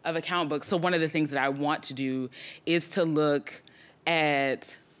of account books. So one of the things that I want to do is to look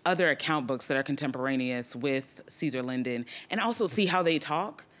at other account books that are contemporaneous with Cesar Lyndon and also see how they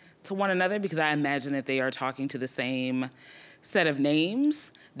talk to one another, because I imagine that they are talking to the same set of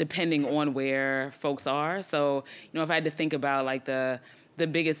names depending on where folks are. So, if I had to think about the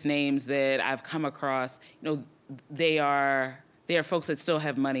biggest names that I've come across, they are folks that still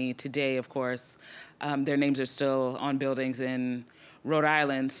have money today, of course. Their names are still on buildings in Rhode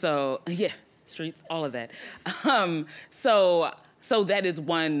Island. So, yeah, streets, all of that. So that is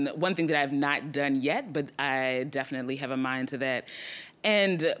one thing that I've not done yet, but I definitely have a mind to that.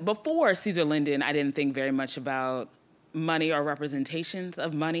 And before Cesar Lyndon, I didn't think very much about money or representations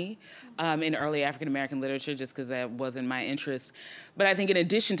of money in early African American literature, just because that wasn't my interest. But I think in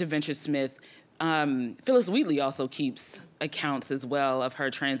addition to Venture Smith, Phyllis Wheatley also keeps accounts as well of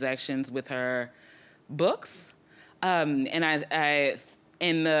her transactions with her books. And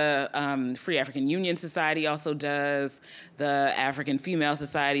the Free African Union Society also does. The African Female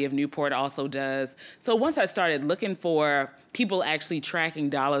Society of Newport also does. So once I started looking for people actually tracking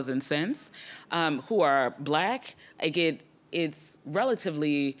dollars and cents who are Black, it's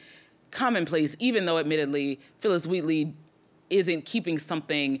relatively commonplace, even though admittedly Phyllis Wheatley isn't keeping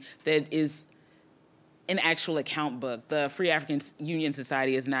something that is an actual account book. The Free African Union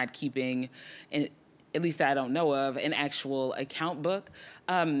Society is not keeping, at least I don't know of, an actual account book.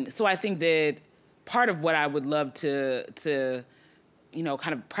 So I think that part of what I would love to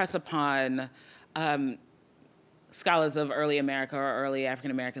kind of press upon scholars of early America or early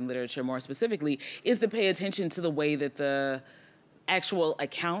African American literature more specifically is to pay attention to the way that the actual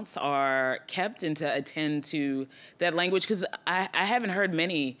accounts are kept and to attend to that language. Because I haven't heard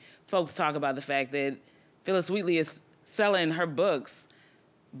many folks talk about the fact that Phyllis Wheatley is selling her books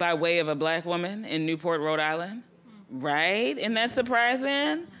by way of a Black woman in Newport, Rhode Island, right? Isn't that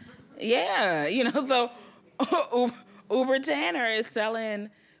surprising? Yeah, so Uber Tanner is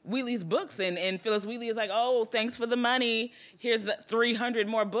selling Wheatley's books, and Phyllis Wheatley is like, oh, thanks for the money. Here's 300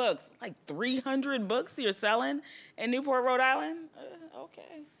 more books. Like 300 books you're selling in Newport, Rhode Island?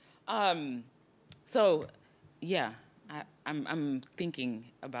 Okay. So, yeah, I'm thinking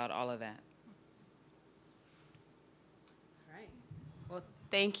about all of that.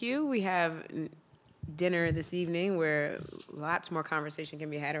 Thank you. We have dinner this evening where lots more conversation can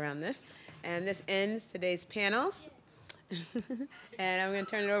be had around this. And this ends today's panels. And I'm going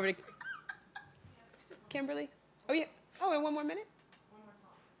to turn it over to Kimberly. Oh, yeah. Oh, and one more minute?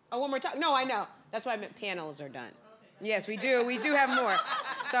 Oh, one more talk. No, I know. That's why I meant panels are done. Yes, we do. We do have more.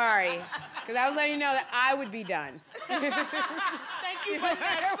 Sorry. Because I was letting you know that I would be done. Thank you, Vanessa.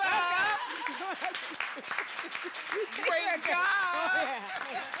 Great job.